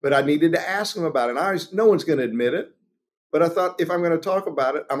 but I needed to ask them about it. No one's going to admit it, but I thought if I'm going to talk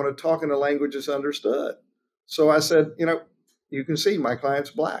about it, I'm going to talk in a language that's understood. So I said, you can see my client's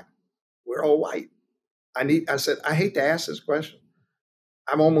black. We're all white. I said, I hate to ask this question.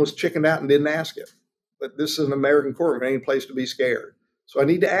 I'm almost chickened out and didn't ask it. But this is an American courtroom. It ain't a place to be scared. So I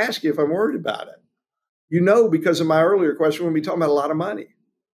need to ask you if I'm worried about it. Because of my earlier question, we'll be talking about a lot of money.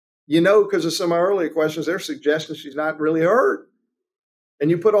 Because of some of my earlier questions, they're suggesting she's not really hurt. And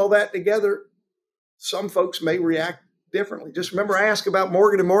you put all that together, some folks may react differently. Just remember, I asked about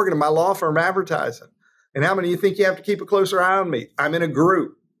Morgan & Morgan and my law firm advertising. And how many of you think you have to keep a closer eye on me? I'm in a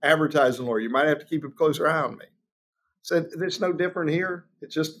group, advertising lawyer. You might have to keep a closer eye on me. Said, it's no different here.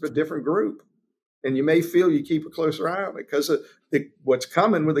 It's just a different group. And you may feel you keep a closer eye on it because of what's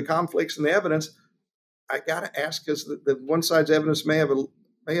coming with the conflicts and the evidence. I got to ask because the one side's evidence may have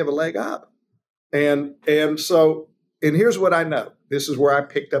a leg up. And here's what I know. This is where I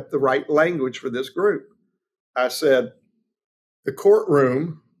picked up the right language for this group. I said, the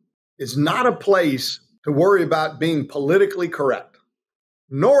courtroom is not a place to worry about being politically correct,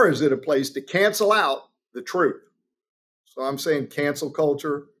 nor is it a place to cancel out the truth. So I'm saying cancel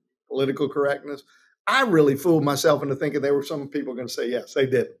culture, political correctness. I really fooled myself into thinking there were some people going to say yes, they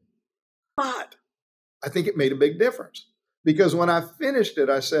did. But I think it made a big difference because when I finished it,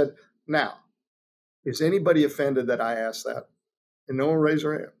 I said, now, is anybody offended that I asked that? And no one raised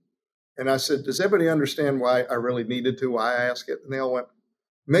their hand. And I said, does everybody understand why I really needed to, why I asked it? And they all went,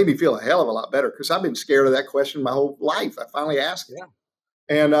 made me feel a hell of a lot better because I've been scared of that question my whole life. I finally asked it. Yeah.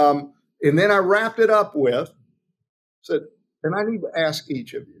 And then I wrapped it up with, said, and I need to ask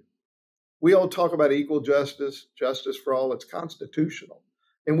each of you. We all talk about equal justice, justice for all. It's constitutional.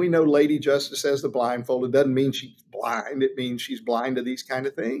 And we know Lady Justice has the blindfold. It doesn't mean she's blind. It means she's blind to these kind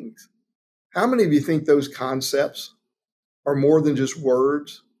of things. How many of you think those concepts are more than just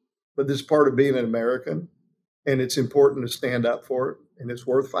words, but this is part of being an American, and it's important to stand up for it, and it's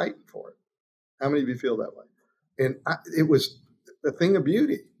worth fighting for it? How many of you feel that way? And it was the thing of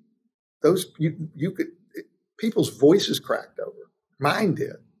beauty. People's voices cracked over. Mine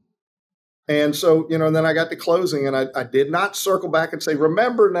did. And so, and then I got to closing and I did not circle back and say,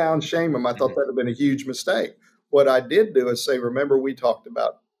 remember now and shame them. I thought that would have been a huge mistake. What I did do is say, remember, we talked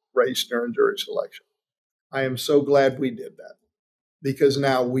about race during jury selection. I am so glad we did that because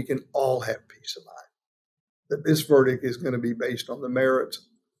now we can all have peace of mind that this verdict is going to be based on the merits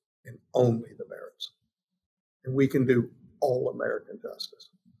and only the merits. And we can do all American justice.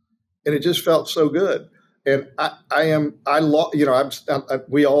 And it just felt so good. And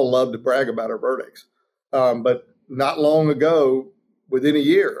we all love to brag about our verdicts. But not long ago, within a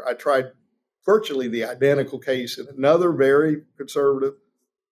year, I tried virtually the identical case in another very conservative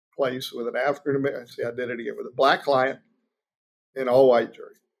place with an African-American. See, I did it again with a black client and all white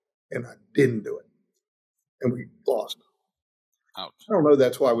jury. And I didn't do it. And we lost. Ouch. I don't know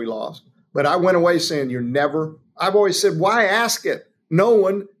that's why we lost. But I went away saying, I've always said, why ask it? No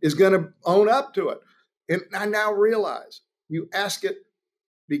one is going to own up to it. And I now realize you ask it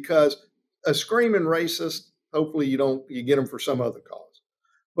because a screaming racist, hopefully you get them for some other cause.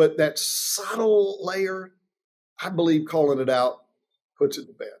 But that subtle layer, I believe calling it out puts it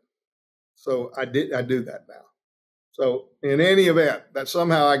to bed. So I do that now. So in any event, that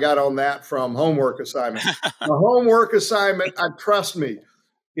somehow I got on that from homework assignment. The homework assignment, trust me,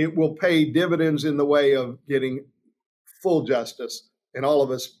 it will pay dividends in the way of getting full justice. And all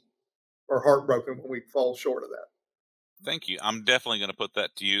of us are heartbroken when we fall short of that. Thank you. I'm definitely going to put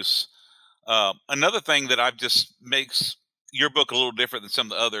that to use. Another thing that I've just makes your book a little different than some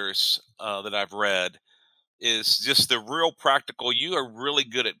of the others that I've read is just the real practical. You are really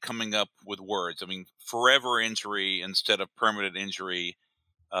good at coming up with words. I mean, forever injury instead of permanent injury,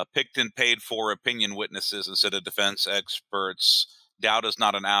 picked and paid for opinion witnesses instead of defense experts. Doubt is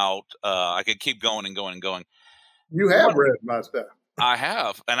not an out. I could keep going and going and going. You have read my stuff. I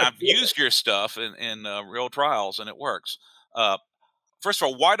have, and I've used your stuff in real trials, and it works. First of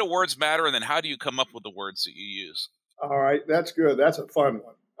all, why do words matter, and then how do you come up with the words that you use? All right, that's good. That's a fun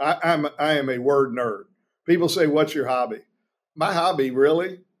one. I am a word nerd. People say, what's your hobby? My hobby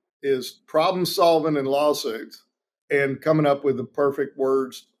really is problem solving in lawsuits and coming up with the perfect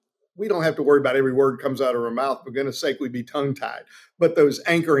words. We don't have to worry about every word comes out of our mouth. For goodness sake, we'd be tongue-tied. But those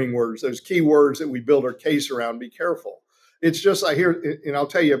anchoring words, those key words that we build our case around, be careful. It's just, I hear, and I'll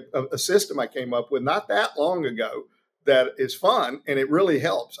tell you a system I came up with not that long ago that is fun, and it really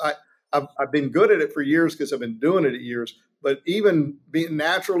helps. I've been good at it for years because I've been doing it at years. But even being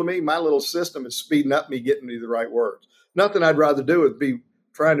natural to me, my little system is speeding up me getting to the right words. Nothing I'd rather do is be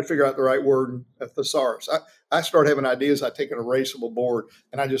trying to figure out the right word in a thesaurus. I start having ideas. I take an erasable board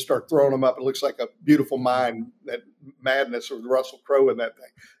and I just start throwing them up. It looks like a beautiful mind, that madness of Russell Crowe in that thing.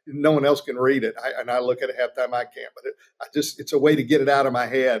 No one else can read it. And I look at it half the time I can't. But it's a way to get it out of my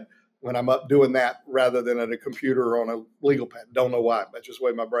head when I'm up doing that rather than at a computer or on a legal pad. Don't know why. That's just the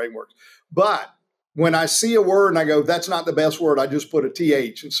way my brain works. But when I see a word and I go, that's not the best word, I just put a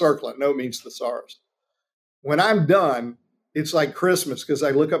TH and circle it. No, it means thesaurus. When I'm done, it's like Christmas because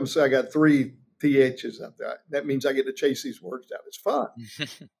I look up and say, I got 3 THs out there. That means I get to chase these words down. It's fun.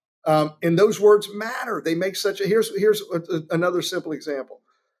 And those words matter. They make such a, here's another simple example.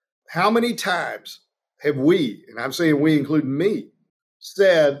 How many times have we, and I'm saying we including me,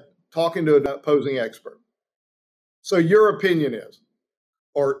 said, talking to an opposing expert, so your opinion is,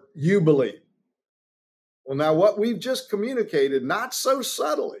 or you believe. Well, now what we've just communicated, not so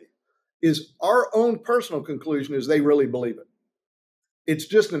subtly, is our own personal conclusion is they really believe it. It's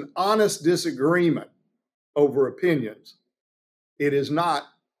just an honest disagreement over opinions. It is not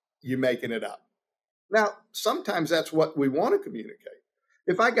you making it up. Now, sometimes that's what we want to communicate.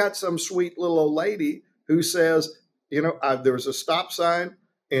 If I got some sweet little old lady who says, there was a stop sign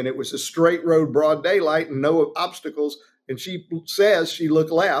and it was a straight road, broad daylight and no obstacles, and she says she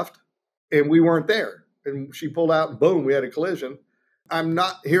looked left and we weren't there. And she pulled out and boom, we had a collision.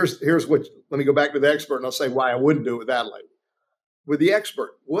 Here's what, let me go back to the expert and I'll say why I wouldn't do it with that lady. With the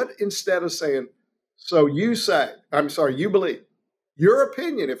expert, what instead of saying, so you say, you believe, your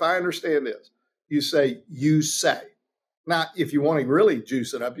opinion, if I understand this, you say, you say. Now, if you want to really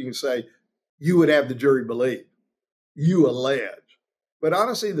juice it up, you can say, you would have the jury believe, you allege. But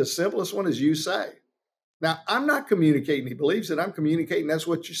honestly, the simplest one is you say. Now, I'm not communicating he believes it, I'm communicating that's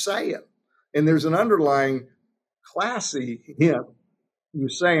what you're saying. And there's an underlying classy hint. You're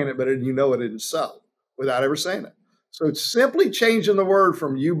saying it, but you know it isn't so without ever saying it. So it's simply changing the word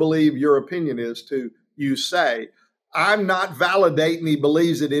from you believe your opinion is to you say. I'm not validating he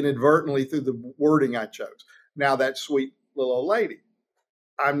believes it inadvertently through the wording I chose. Now, that sweet little old lady,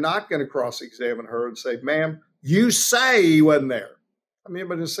 I'm not going to cross-examine her and say, ma'am, you say he wasn't there. I mean,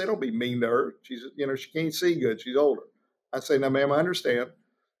 but just say, don't be mean to her. She's, she can't see good. She's older. I say, now, ma'am, I understand.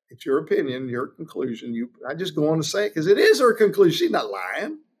 It's your opinion, your conclusion. I just go on to say it because it is her conclusion. She's not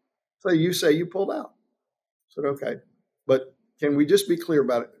lying. So you say you pulled out. I said, okay. But can we just be clear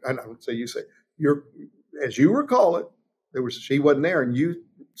about it? I don't say you say. As you recall it, she wasn't there, and you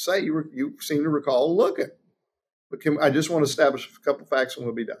say you seem to recall looking. But I just want to establish a couple facts and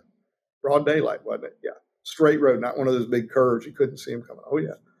we'll be done. Broad daylight, wasn't it? Yeah. Straight road, not one of those big curves. You couldn't see them coming. Oh,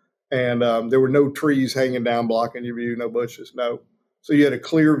 yeah. And there were no trees hanging down blocking your view, no bushes, no. So you had a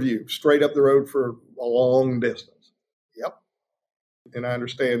clear view straight up the road for a long distance. Yep. And I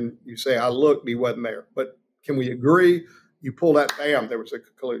understand you say, I looked, he wasn't there. But can we agree? You pulled out, bam, there was a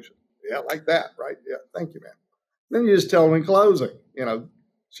collision. Yeah, like that, right? Yeah, thank you, man. Then you just tell them in closing,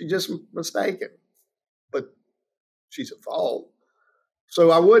 she just mistaken. But she's at fault. So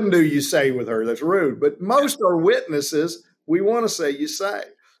I wouldn't do you say with her. That's rude. But most are witnesses. We want to say you say.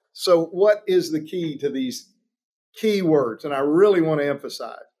 So what is the key to these key words? And I really want to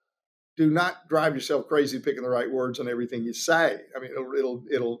emphasize, do not drive yourself crazy picking the right words on everything you say. I mean,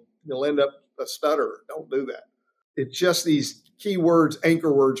 you'll end up a stutterer. Don't do that. It's just these key words,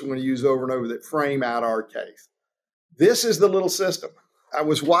 anchor words we want to use over and over that frame out our case. This is the little system. I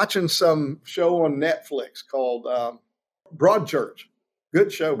was watching some show on Netflix called Broadchurch.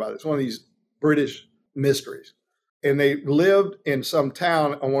 Good show, by the way. It's one of these British mysteries. And they lived in some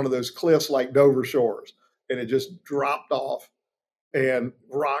town on one of those cliffs like Dover Shores. And it just dropped off and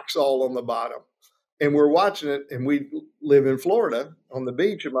rocks all on the bottom. And we're watching it, and we live in Florida on the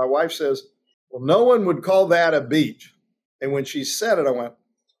beach. And my wife says, well, no one would call that a beach. And when she said it, I went,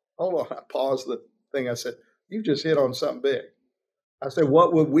 hold on. I paused the thing. I said, you just hit on something big. I said,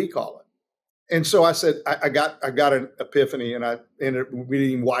 what would we call it? And so I said, I got an epiphany, and we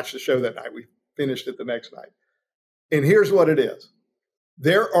didn't even watch the show that night. We finished it the next night. And here's what it is.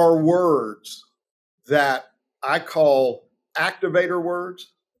 There are words that I call activator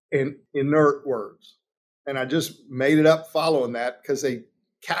words and inert words. And I just made it up following that because they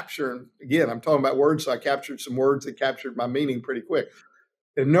capture, again, I'm talking about words, so I captured some words that captured my meaning pretty quick.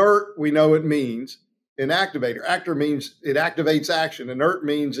 Inert, we know it means an activator. Actor means it activates action. Inert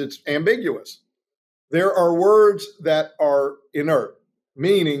means it's ambiguous. There are words that are inert,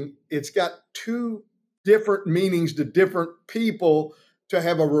 meaning it's got two different meanings to different people to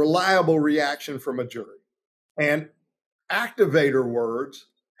have a reliable reaction from a jury. And activator words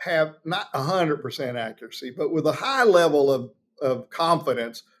have not 100% accuracy, but with a high level of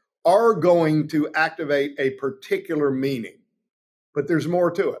confidence are going to activate a particular meaning. But there's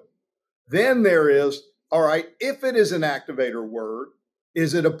more to it. Then there is, all right, if it is an activator word,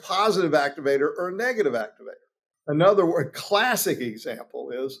 is it a positive activator or a negative activator? Another word, classic example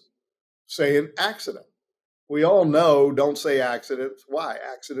is saying accident. We all know, don't say accidents. Why?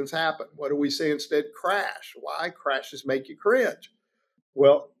 Accidents happen. What do we say instead? Crash. Why? Crashes make you cringe.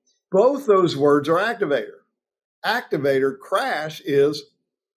 Well, both those words are activator. Activator, crash, is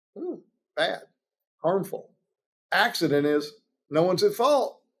bad, harmful. Accident is no one's at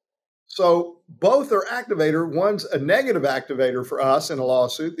fault. So both are activator. One's a negative activator for us in a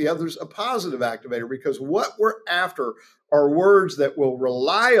lawsuit. The other's a positive activator, because what we're after are words that will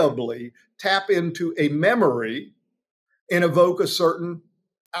reliably tap into a memory and evoke a certain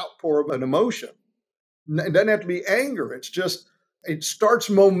outpour of an emotion. It doesn't have to be anger. It's just, it starts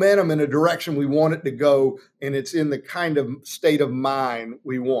momentum in a direction we want it to go, and it's in the kind of state of mind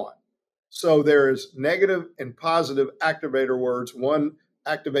we want. So there is negative and positive activator words. One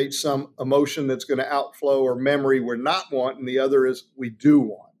activates some emotion that's going to outflow or memory we're not want, and the other is we do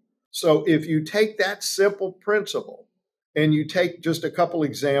want. So if you take that simple principle and you take just a couple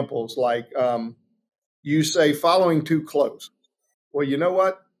examples, like you say following too close. Well, you know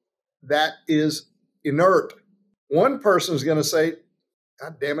what? That is inert. One person is going to say,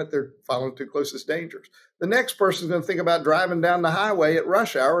 God damn it, they're following too close, it's dangerous. The next person is going to think about driving down the highway at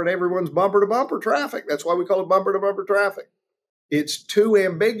rush hour and everyone's bumper to bumper traffic. That's why we call it bumper to bumper traffic. It's too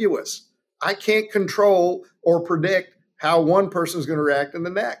ambiguous. I can't control or predict how one person is going to react in the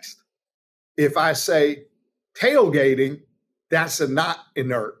next. If I say tailgating, that's not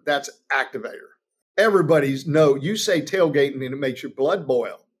inert, that's activator. Everybody's no, you say tailgating and it makes your blood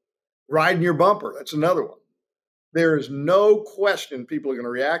boil. Riding your bumper, that's another one. There is no question people are going to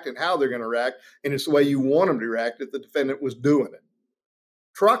react and how they're going to react, and it's the way you want them to react if the defendant was doing it.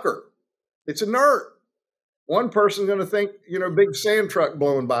 Trucker, it's inert. One person's going to think, big sand truck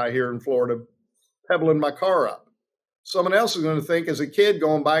blowing by here in Florida, pebbling my car up. Someone else is going to think, as a kid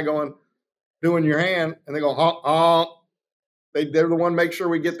going by, doing your hand, and they go, honk, honk. They're the one make sure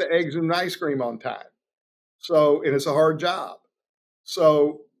we get the eggs and ice cream on time. So, and it's a hard job.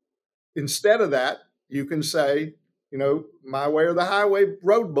 So instead of that, you can say, my way or the highway,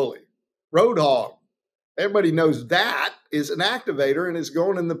 road bully, road hog. Everybody knows that is an activator and is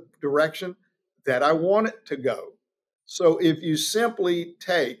going in the direction that I want it to go. So if you simply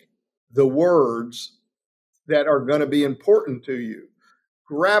take the words that are going to be important to you,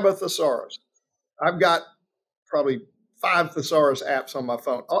 grab a thesaurus. I've got probably 5 thesaurus apps on my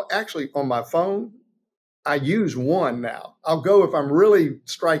phone. Actually, on my phone, I use one now. I'll go, if I'm really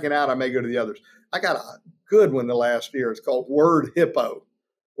striking out, I may go to the others. I got a good one the last year. It's called Word Hippo.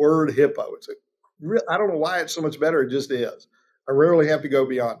 Word Hippo. It's I don't know why it's so much better. It just is. I rarely have to go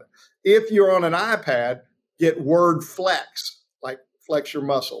beyond it. If you're on an iPad, get Word Flex, like flex your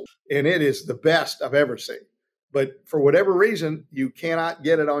muscle. And it is the best I've ever seen. But for whatever reason, you cannot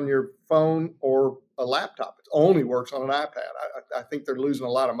get it on your phone or a laptop. It only works on an iPad. I think they're losing a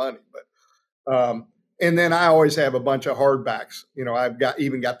lot of money. But and then I always have a bunch of hardbacks. I've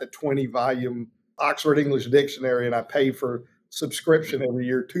even got the 20-volume Oxford English Dictionary, and I pay for subscription every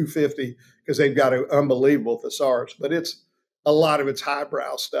year, $250, because they've got an unbelievable thesaurus. But a lot of it's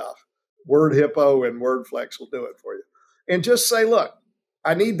highbrow stuff. Word Hippo and Word Flex will do it for you. And just say, look,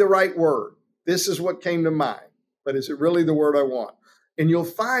 I need the right word. This is what came to mind. but is it really the word I want? And you'll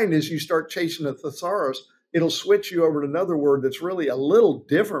find as you start chasing a thesaurus, it'll switch you over to another word that's really a little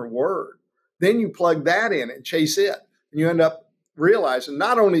different word. Then you plug that in and chase it. And you end up realizing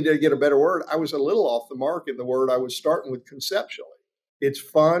not only did I get a better word, I was a little off the mark in the word I was starting with conceptually. It's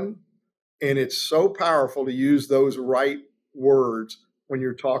fun and it's so powerful to use those right words when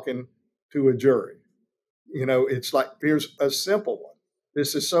you're talking to a jury. You know, it's like, here's a simple one.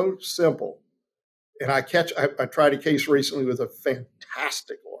 This is so simple. And I tried a case recently with a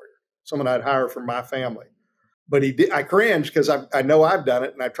fantastic lawyer, someone I'd hire from my family. But I cringed because I know I've done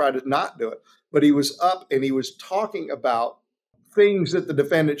it and I tried to not do it. But he was up and he was talking about things that the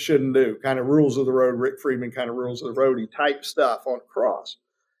defendant shouldn't do, kind of rules of the road, Rick Friedman kind of rules of the road. He typed stuff on cross.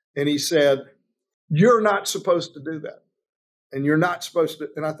 And he said, you're not supposed to do that. And you're not supposed to.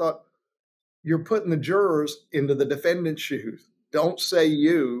 And I thought, you're putting the jurors into the defendant's shoes. Don't say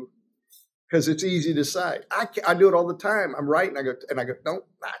you, because it's easy to say. I do it all the time. I'm writing, I go, don't,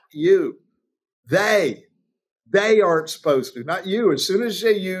 not you. They aren't supposed to, not you. As soon as you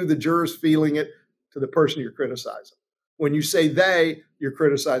say you, the juror's feeling it to the person you're criticizing. When you say they, you're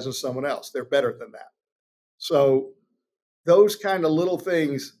criticizing someone else. They're better than that. So those kind of little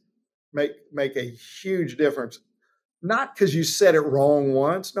things make a huge difference. Not because you said it wrong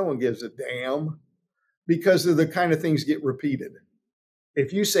once. No one gives a damn. Because they're the kind of things get repeated.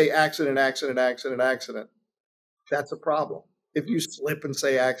 If you say accident, accident, accident, accident, that's a problem. If you slip and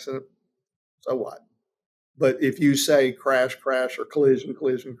say accident, so what? But if you say crash, crash, or collision,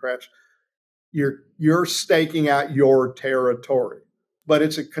 collision, crash, you're staking out your territory. But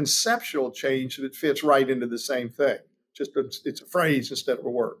it's a conceptual change that fits right into the same thing. Just it's a phrase instead of a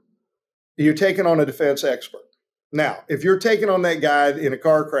word. You're taking on a defense expert. Now, if you're taking on that guy in a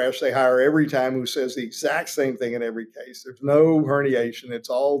car crash they hire every time who says the exact same thing in every case, there's no herniation, it's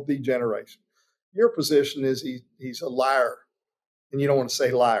all degeneration. Your position is he's a liar, and you don't want to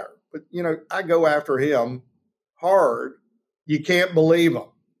say liar. But, you know, I go after him hard. You can't believe him.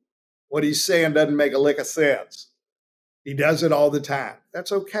 What he's saying doesn't make a lick of sense. He does it all the time.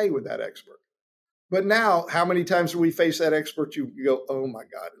 That's okay with that expert. But now, how many times do we face that expert? You go, oh my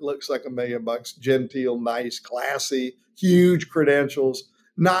God, it looks like $1 million, genteel, nice, classy, huge credentials,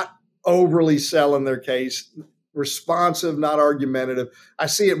 not overly selling their case, responsive, not argumentative. I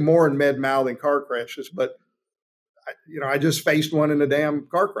see it more in med mal than car crashes, but I just faced one in a damn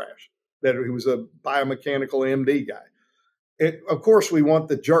car crash that he was a biomechanical MD guy. Of course, we want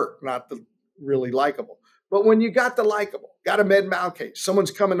the jerk, not the really likable. But when you got the likable, got a med mal case, someone's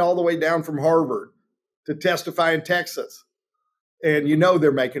coming all the way down from Harvard to testify in Texas, and you know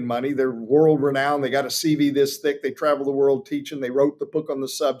they're making money. They're world renowned. They got a CV this thick. They travel the world teaching. They wrote the book on the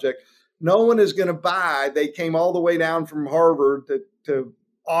subject. No one is going to buy. They came all the way down from Harvard to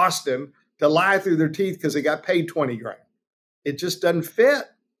Austin to lie through their teeth because they got paid $20,000. It just doesn't fit.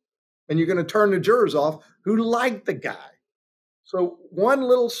 And you're going to turn the jurors off who like the guy. So one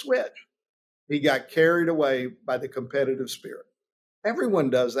little switch, he got carried away by the competitive spirit.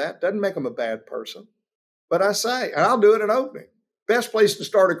 Everyone does that. Doesn't make them a bad person. But I say, and I'll do it in opening, best place to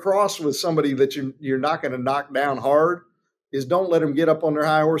start a cross with somebody that you're not going to knock down hard is don't let them get up on their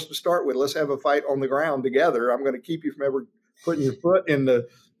high horse to start with. Let's have a fight on the ground together. I'm going to keep you from ever putting your foot in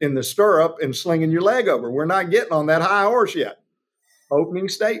the stirrup and slinging your leg over. We're not getting on that high horse yet. Opening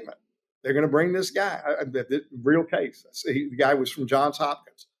statement. They're going to bring this guy. Real case. The guy was from Johns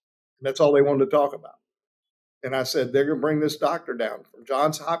Hopkins. And that's all they wanted to talk about. And I said, they're going to bring this doctor down from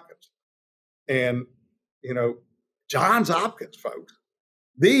Johns Hopkins. And, Johns Hopkins, folks.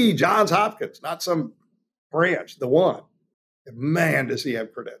 The Johns Hopkins, not some branch, the one. And man, does he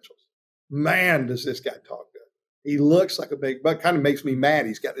have credentials. Man, does this guy talk good. He looks like a big buck. Kind of makes me mad.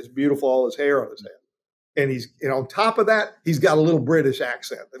 He's got this beautiful, all his hair on his head. And on top of that, he's got a little British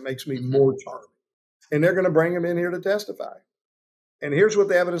accent that makes me more charming. And they're going to bring him in here to testify. And here's what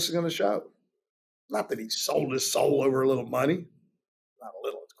the evidence is going to show. Not that he sold his soul over a little money. Not a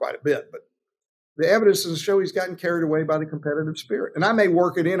little, it's quite a bit. But the evidence is going to show he's gotten carried away by the competitive spirit. And I may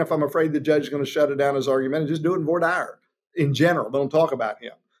work it in if I'm afraid the judge is going to shut it down his argument and just do it in voir dire. In general, don't talk about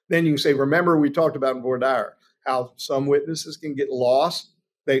him. Then you can say, remember we talked about in voir dire how some witnesses can get lost.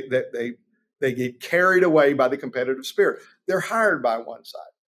 They get carried away by the competitive spirit. They're hired by one side.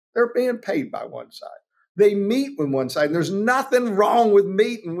 They're being paid by one side. They meet with one side, and there's nothing wrong with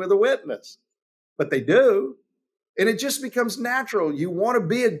meeting with a witness, but they do. And it just becomes natural. You want to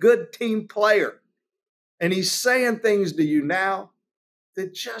be a good team player. And he's saying things to you now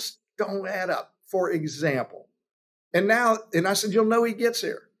that just don't add up. For example, and I said, you'll know he gets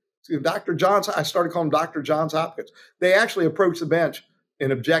here. So Dr. Johns, I started calling him Dr. Johns Hopkins. They actually approached the bench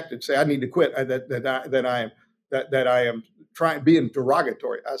and objected, say, I need to quit, that I am. that I am being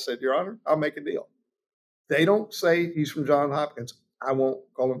derogatory. I said, Your Honor, I'll make a deal. They don't say he's from Johns Hopkins. I won't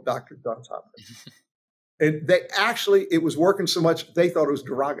call him Dr. Johns Hopkins. And it was working so much, they thought it was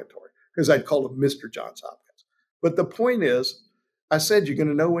derogatory because I'd called him Mr. Johns Hopkins. But the point is, I said, you're going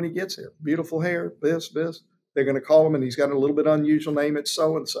to know when he gets here. Beautiful hair, this. They're going to call him, and he's got a little bit unusual name. It's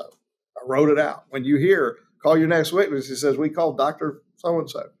so-and-so. I wrote it out. When you hear, call your next witness, he says, we called Dr.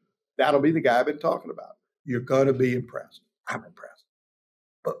 So-and-so. That'll be the guy I've been talking about. You're going to be impressed. I'm impressed.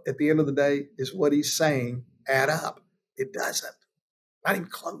 But at the end of the day, is what he's saying add up? It doesn't. Not even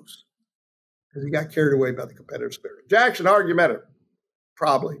close. Because he got carried away by the competitive spirit. Jackson, argumentative.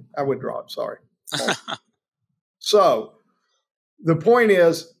 Probably. I withdraw it. Sorry. So the point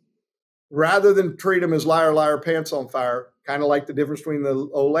is, rather than treat him as liar, liar, pants on fire, kind of like the difference between the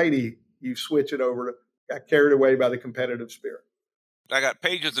old lady, you switch it over to got carried away by the competitive spirit. I got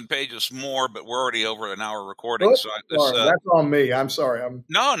pages and pages more, but we're already over an hour recording. Oh, so that's on me. I'm sorry.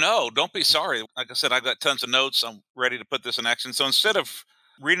 No, don't be sorry. Like I said, I've got tons of notes. I'm ready to put this in action. So instead of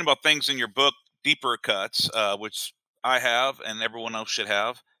reading about things in your book, deeper cuts, which I have and everyone else should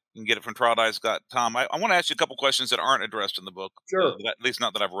have, you can get it from trialdice.com. I want to ask you a couple questions that aren't addressed in the book, sure. At least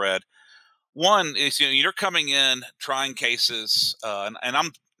not that I've read. One is, you're coming in trying cases, and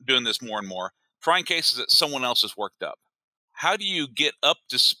I'm doing this more and more, trying cases that someone else has worked up. How do you get up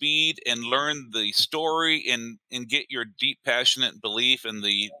to speed and learn the story and get your deep, passionate belief in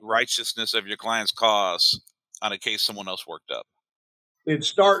the righteousness of your client's cause on a case someone else worked up? It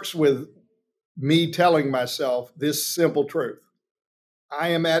starts with me telling myself this simple truth. I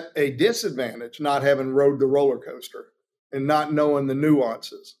am at a disadvantage not having rode the roller coaster and not knowing the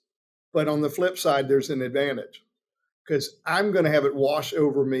nuances. But on the flip side, there's an advantage because I'm going to have it wash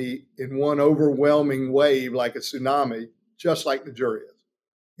over me in one overwhelming wave like a tsunami, just like the jury is.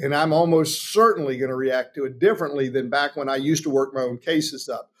 And I'm almost certainly going to react to it differently than back when I used to work my own cases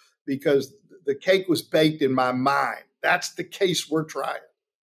up because the cake was baked in my mind. That's the case we're trying.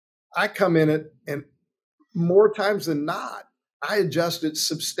 I come in it, and more times than not, I adjust it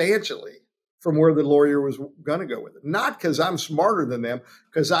substantially from where the lawyer was going to go with it. Not because I'm smarter than them,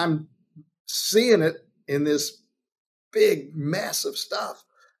 because I'm seeing it in this big mess of stuff.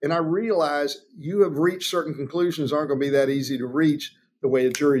 And I realize you have reached certain conclusions aren't going to be that easy to reach the way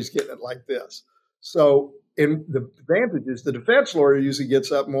a jury's getting it like this. So in the advantage is the defense lawyer usually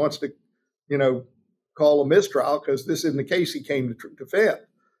gets up and wants to, call a mistrial because this isn't the case he came to defend.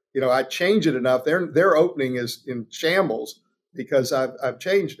 I change it enough. Their opening is in shambles because I've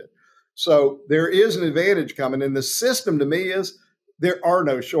changed it. So there is an advantage coming. And the system to me is there are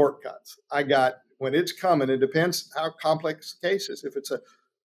no shortcuts. When it's coming, it depends how complex the case is. If it's a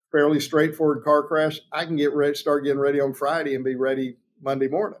fairly straightforward car crash, I can start getting ready on Friday and be ready Monday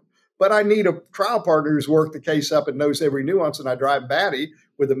morning. But I need a trial partner who's worked the case up and knows every nuance. And I drive batty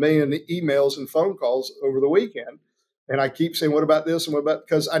with 1 million emails and phone calls over the weekend. And I keep saying, what about this? And what about,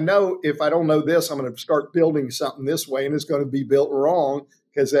 because I know if I don't know this, I'm going to start building something this way and it's going to be built wrong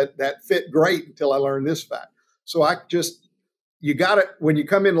because that fit great until I learn this fact. So you got to, when you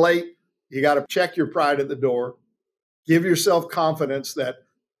come in late, you got to check your pride at the door, give yourself confidence that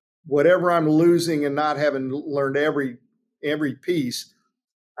whatever I'm losing and not having learned every piece,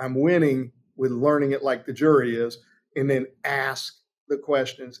 I'm winning with learning it like the jury is, and then ask the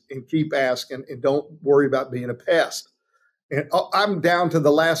questions and keep asking and don't worry about being a pest. And I'm down to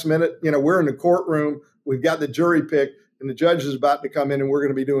the last minute. We're in the courtroom. We've got the jury picked and the judge is about to come in and we're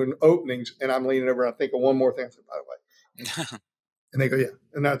going to be doing openings. And I'm leaning over and I think of one more thing. I said, by the way. And they go, yeah.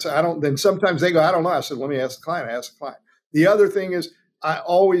 And then sometimes they go, I don't know. I said, let me ask the client. I ask the client. The other thing is I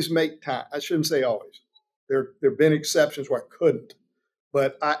always make time. I shouldn't say always. There have been exceptions where I couldn't,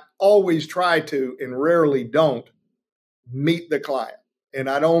 but I always try to and rarely don't meet the client. And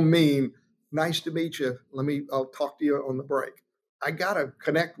I don't mean, nice to meet you. I'll talk to you on the break. I got to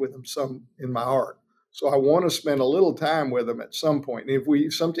connect with them some in my heart. So I want to spend a little time with them at some point.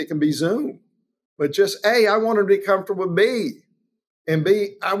 And something can be Zoom, but just A, I want them to be comfortable with me. And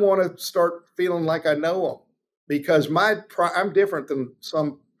B, I want to start feeling like I know them because I'm different than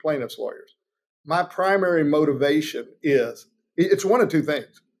some plaintiffs' lawyers. My primary motivation it's one of two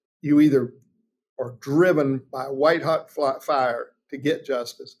things. You either are driven by a white-hot fire to get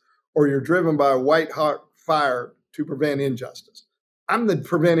justice, or you're driven by a white-hot fire to prevent injustice. I'm the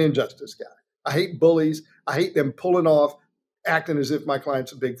prevent injustice guy. I hate bullies. I hate them pulling off, acting as if my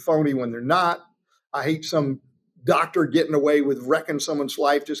client's a big phony when they're not. I hate some doctor getting away with wrecking someone's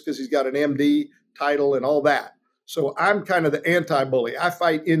life just because he's got an MD title and all that. So I'm kind of the anti-bully. I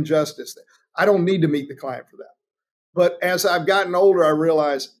fight injustice. I don't need to meet the client for that. But as I've gotten older, I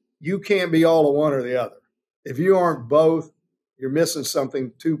realize you can't be all of one or the other. If you aren't both, you're missing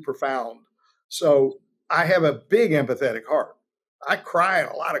something too profound. So I have a big empathetic heart. I cry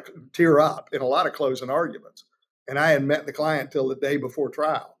tear up in a lot of closing arguments. And I hadn't met the client till the day before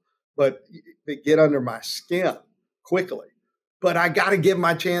trial, but they get under my skin quickly. But I got to give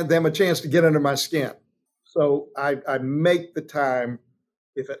them a chance to get under my skin. So I make the time,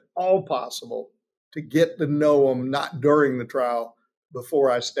 if at all possible, to get to know them, not during the trial,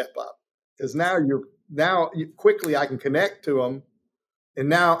 before I step up. Because quickly I can connect to them. And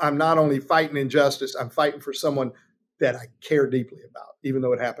now I'm not only fighting injustice, I'm fighting for someone that I care deeply about, even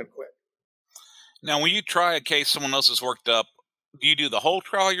though it happened quick. Now, when you try a case someone else has worked up, do you do the whole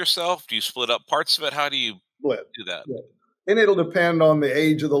trial yourself? Do you split up parts of it? How do you do that? Split. And it'll depend on the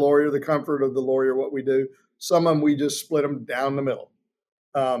age of the lawyer, the comfort of the lawyer, what we do. Some of them, we just split them down the middle.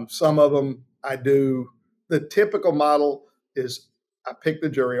 Some of them I do. The typical model is I pick the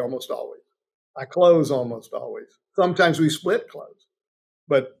jury almost always. I close almost always. Sometimes we split close,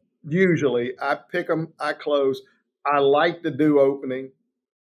 but usually I pick them, I close. I like to do opening.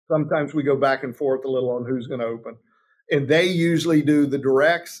 Sometimes we go back and forth a little on who's going to open. And they usually do the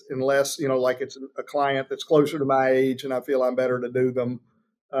directs unless, like it's a client that's closer to my age and I feel I'm better to do them.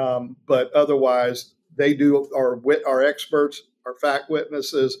 But otherwise, they do our experts, our fact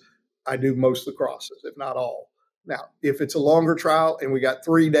witnesses. I do most of the crosses, if not all. Now, if it's a longer trial and we got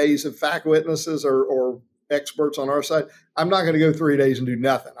 3 days of fact witnesses or experts on our side, I'm not going to go 3 days and do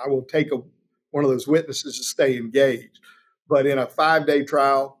nothing. I will take one of those witnesses to stay engaged. But in a 5-day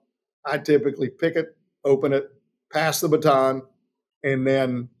trial, I typically pick it, open it, pass the baton, and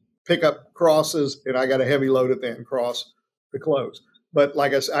then pick up crosses, and I got a heavy load at the end, cross to close. But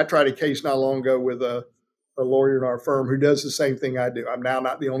like I said, I tried a case not long ago with a lawyer in our firm who does the same thing I do. I'm now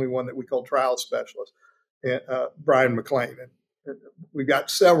not the only one that we call trial specialist, Brian McLean. And we got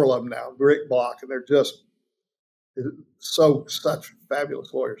several of them now, Rick Block, and they're just such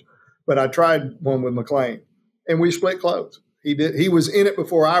fabulous lawyers. But I tried one with McLean, and we split close. He was in it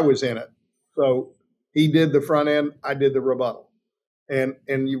before I was in it. So he did the front end, I did the rebuttal. And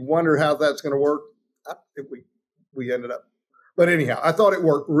you wonder how that's going to work. We ended up. But anyhow, I thought it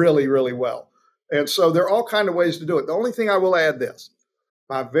worked really, really well. And so there are all kinds of ways to do it. The only thing I will add this,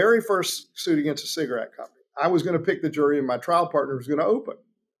 my very first suit against a cigarette company, I was going to pick the jury and my trial partner was going to open.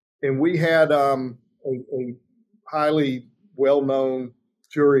 And we had a highly well-known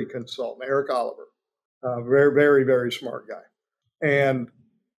jury consultant, Eric Oliver, a very, very, very smart guy and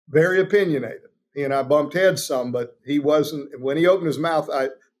very opinionated. He and I bumped heads some, but he wasn't, when he opened his mouth,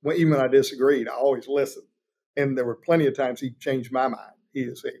 even when I disagreed, I always listened. And there were plenty of times he changed my mind. He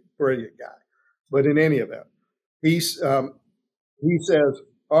is a brilliant guy. But in any event, he says,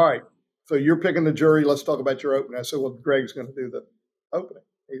 all right, so you're picking the jury. Let's talk about your opening. I said, well, Greg's going to do the opening.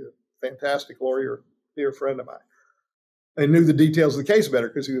 He's a fantastic lawyer, dear friend of mine. I knew the details of the case better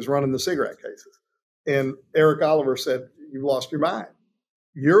because he was running the cigarette cases. And Eric Oliver said, you've lost your mind.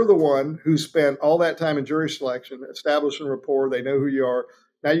 You're the one who spent all that time in jury selection, establishing rapport. They know who you are.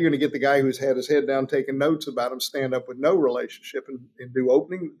 Now you're going to get the guy who's had his head down taking notes about him stand up with no relationship and do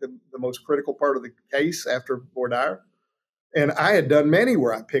opening, the most critical part of the case after voir dire. And I had done many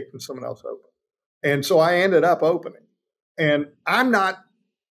where I picked and someone else opened. And so I ended up opening. And I'm not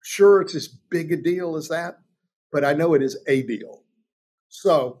sure it's as big a deal as that, but I know it is a deal.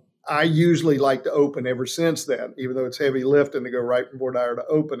 So I usually like to open ever since then, even though it's heavy lifting to go right from voir dire to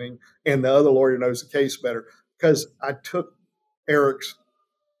opening, and the other lawyer knows the case better, because I took Eric's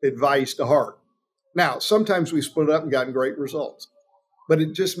advice to heart. Now, sometimes we split up and gotten great results, but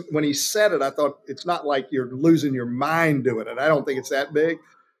it just, when he said it, I thought it's not like you're losing your mind doing it. I don't think it's that big,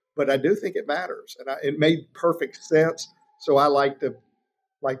 but I do think it matters, and it made perfect sense. So I like to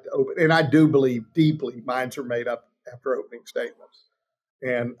open, and I do believe deeply minds are made up after opening statements.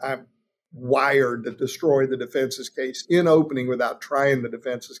 And I'm wired to destroy the defense's case in opening without trying the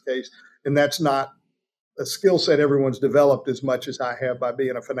defense's case. And that's not a skill set everyone's developed as much as I have by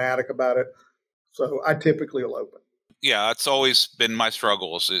being a fanatic about it. So I typically will open. Yeah, it's always been my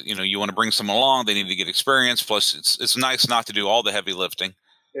struggles. You want to bring someone along, they need to get experience. Plus, it's nice not to do all the heavy lifting.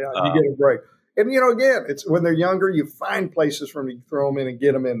 Yeah, you get a break. And, again, it's when they're younger, you find places for them to throw them in and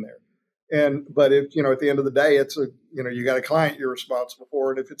get them in there. But if, at the end of the day, it's you got a client you're responsible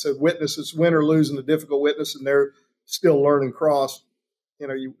for. And if it's a witness that's win or losing a difficult witness and they're still learning cross,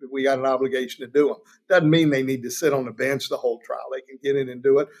 we got an obligation to do them. Doesn't mean they need to sit on the bench the whole trial. They can get in and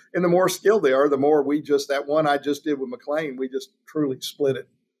do it. And the more skilled they are, the more that one I just did with McLean, we just truly split it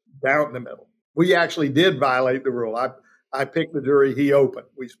down in the middle. We actually did violate the rule. I picked the jury, he opened.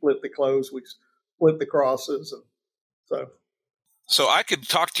 We split the close, we split the crosses. And So I could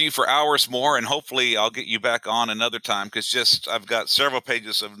talk to you for hours more, and hopefully I'll get you back on another time, because I've got several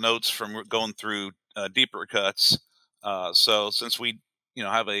pages of notes from going through deeper cuts. So since we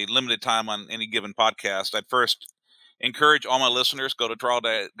have a limited time on any given podcast, I'd first encourage all my listeners, go to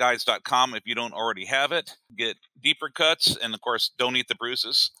trialguides.com if you don't already have it. Get deeper cuts, and of course, don't eat the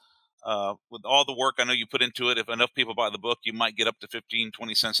bruises. With all the work I know you put into it, if enough people buy the book, you might get up to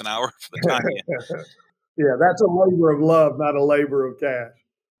 15-20 cents an hour for the time. Yeah, that's a labor of love, not a labor of cash.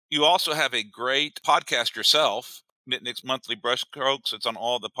 You also have a great podcast yourself, Mitnik's Monthly Brushstrokes. It's on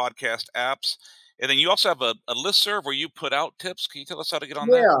all the podcast apps. And then you also have a listserv where you put out tips. Can you tell us how to get on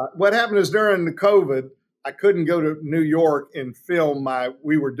that? Yeah, what happened is during the COVID, I couldn't go to New York and film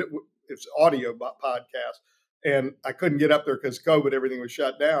it's audio podcast, and I couldn't get up there because COVID, everything was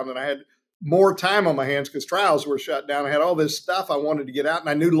shut down, and I had more time on my hands because trials were shut down. I had all this stuff I wanted to get out, and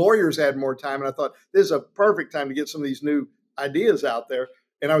I knew lawyers had more time, and I thought this is a perfect time to get some of these new ideas out there,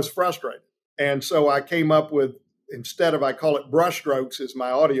 and I was frustrated. And so I came up with, instead of, I call it Brushstrokes is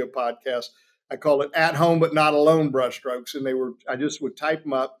my audio podcast, I call it At Home But Not Alone Brushstrokes, and I just would type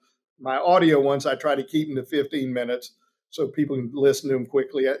them up. My audio ones, I try to keep them to 15 minutes so people can listen to them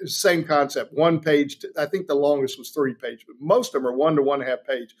quickly. Same concept, one page. I think the longest was 3 pages, but most of them are 1 to 1.5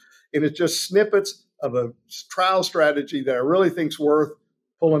 page. And it's just snippets of a trial strategy that I really think's worth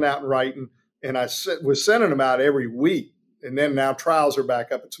pulling out and writing. And I was sending them out every week. And then now trials are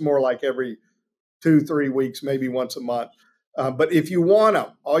back up. It's more like every 2-3 weeks, maybe once a month. But if you want them,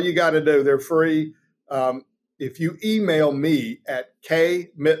 all you got to do, they're free. If you email me at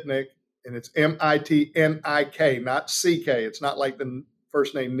kmitnik, and it's Mitnik, not CK. It's not like the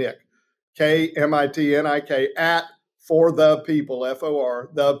first name Nick. KMITNIK at for the people,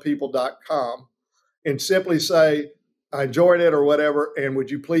 FOR, thepeople.com, and simply say, I enjoyed it or whatever, and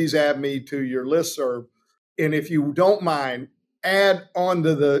would you please add me to your listserv? And if you don't mind, add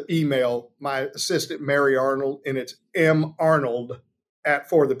onto the email my assistant, Mary Arnold, and it's marnold at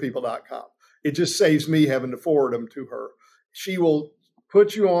forthepeople.com. It just saves me having to forward them to her. She will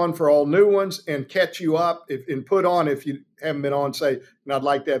put you on for all new ones and catch you up and put on if you haven't been on, say, and I'd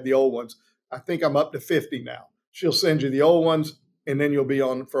like to have the old ones. I think I'm up to 50 now. She'll send you the old ones, and then you'll be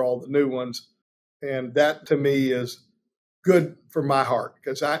on for all the new ones. And that, to me, is good for my heart,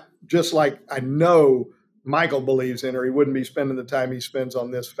 because I know Michael believes in her. He wouldn't be spending the time he spends on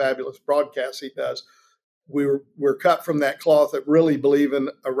this fabulous broadcast he does. We're cut from that cloth that really believe in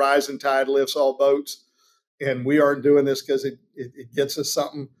a rising tide lifts all boats. And we aren't doing this because it gets us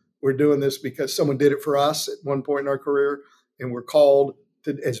something. We're doing this because someone did it for us at one point in our career, and we're called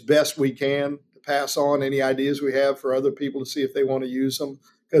to, as best we can, to pass on any ideas we have for other people to see if they want to use them,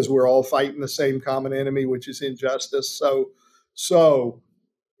 because we're all fighting the same common enemy, which is injustice. So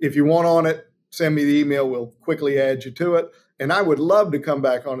if you want on it, send me the email. We'll quickly add you to it. And I would love to come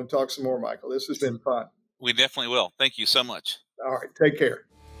back on and talk some more, Michael. This has been fun. We definitely will. Thank you so much. All right. Take care.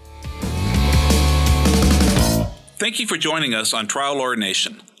 Thank you for joining us on Trial Lawyer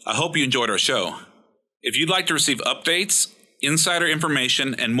Nation. I hope you enjoyed our show. If you'd like to receive updates, insider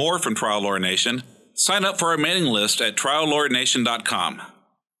information, and more from Trial Lawyer Nation, sign up for our mailing list at triallawyernation.com.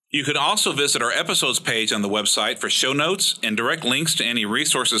 You can also visit our episodes page on the website for show notes and direct links to any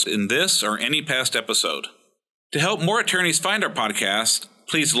resources in this or any past episode. To help more attorneys find our podcast,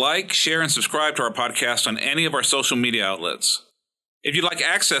 please like, share, and subscribe to our podcast on any of our social media outlets. If you'd like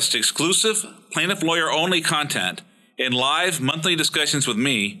access to exclusive, plaintiff lawyer-only content and live monthly discussions with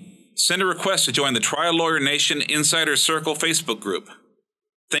me, send a request to join the Trial Lawyer Nation Insider Circle Facebook group.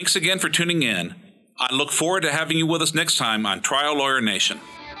 Thanks again for tuning in. I look forward to having you with us next time on Trial Lawyer Nation.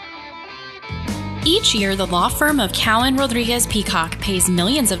 Each year, the law firm of Cowan Rodriguez Peacock pays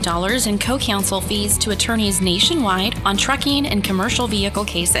millions of dollars in co-counsel fees to attorneys nationwide on trucking and commercial vehicle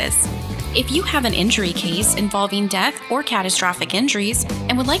cases. If you have an injury case involving death or catastrophic injuries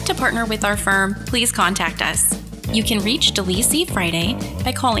and would like to partner with our firm, please contact us. You can reach DeLisi Friday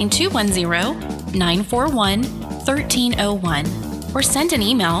by calling 210-941-1301 or send an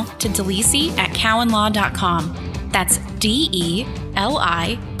email to delisi@cowanlaw.com. That's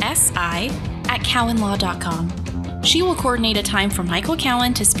DELISI@cowanlaw.com. She will coordinate a time for Michael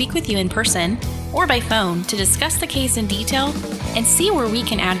Cowan to speak with you in person or by phone to discuss the case in detail and see where we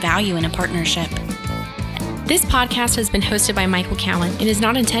can add value in a partnership. This podcast has been hosted by Michael Cowan and is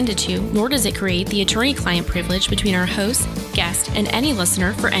not intended to, nor does it create the attorney-client privilege between our host, guest, and any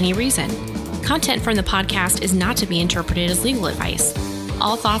listener for any reason. Content from the podcast is not to be interpreted as legal advice.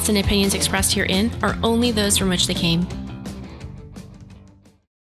 All thoughts and opinions expressed herein are only those from which they came.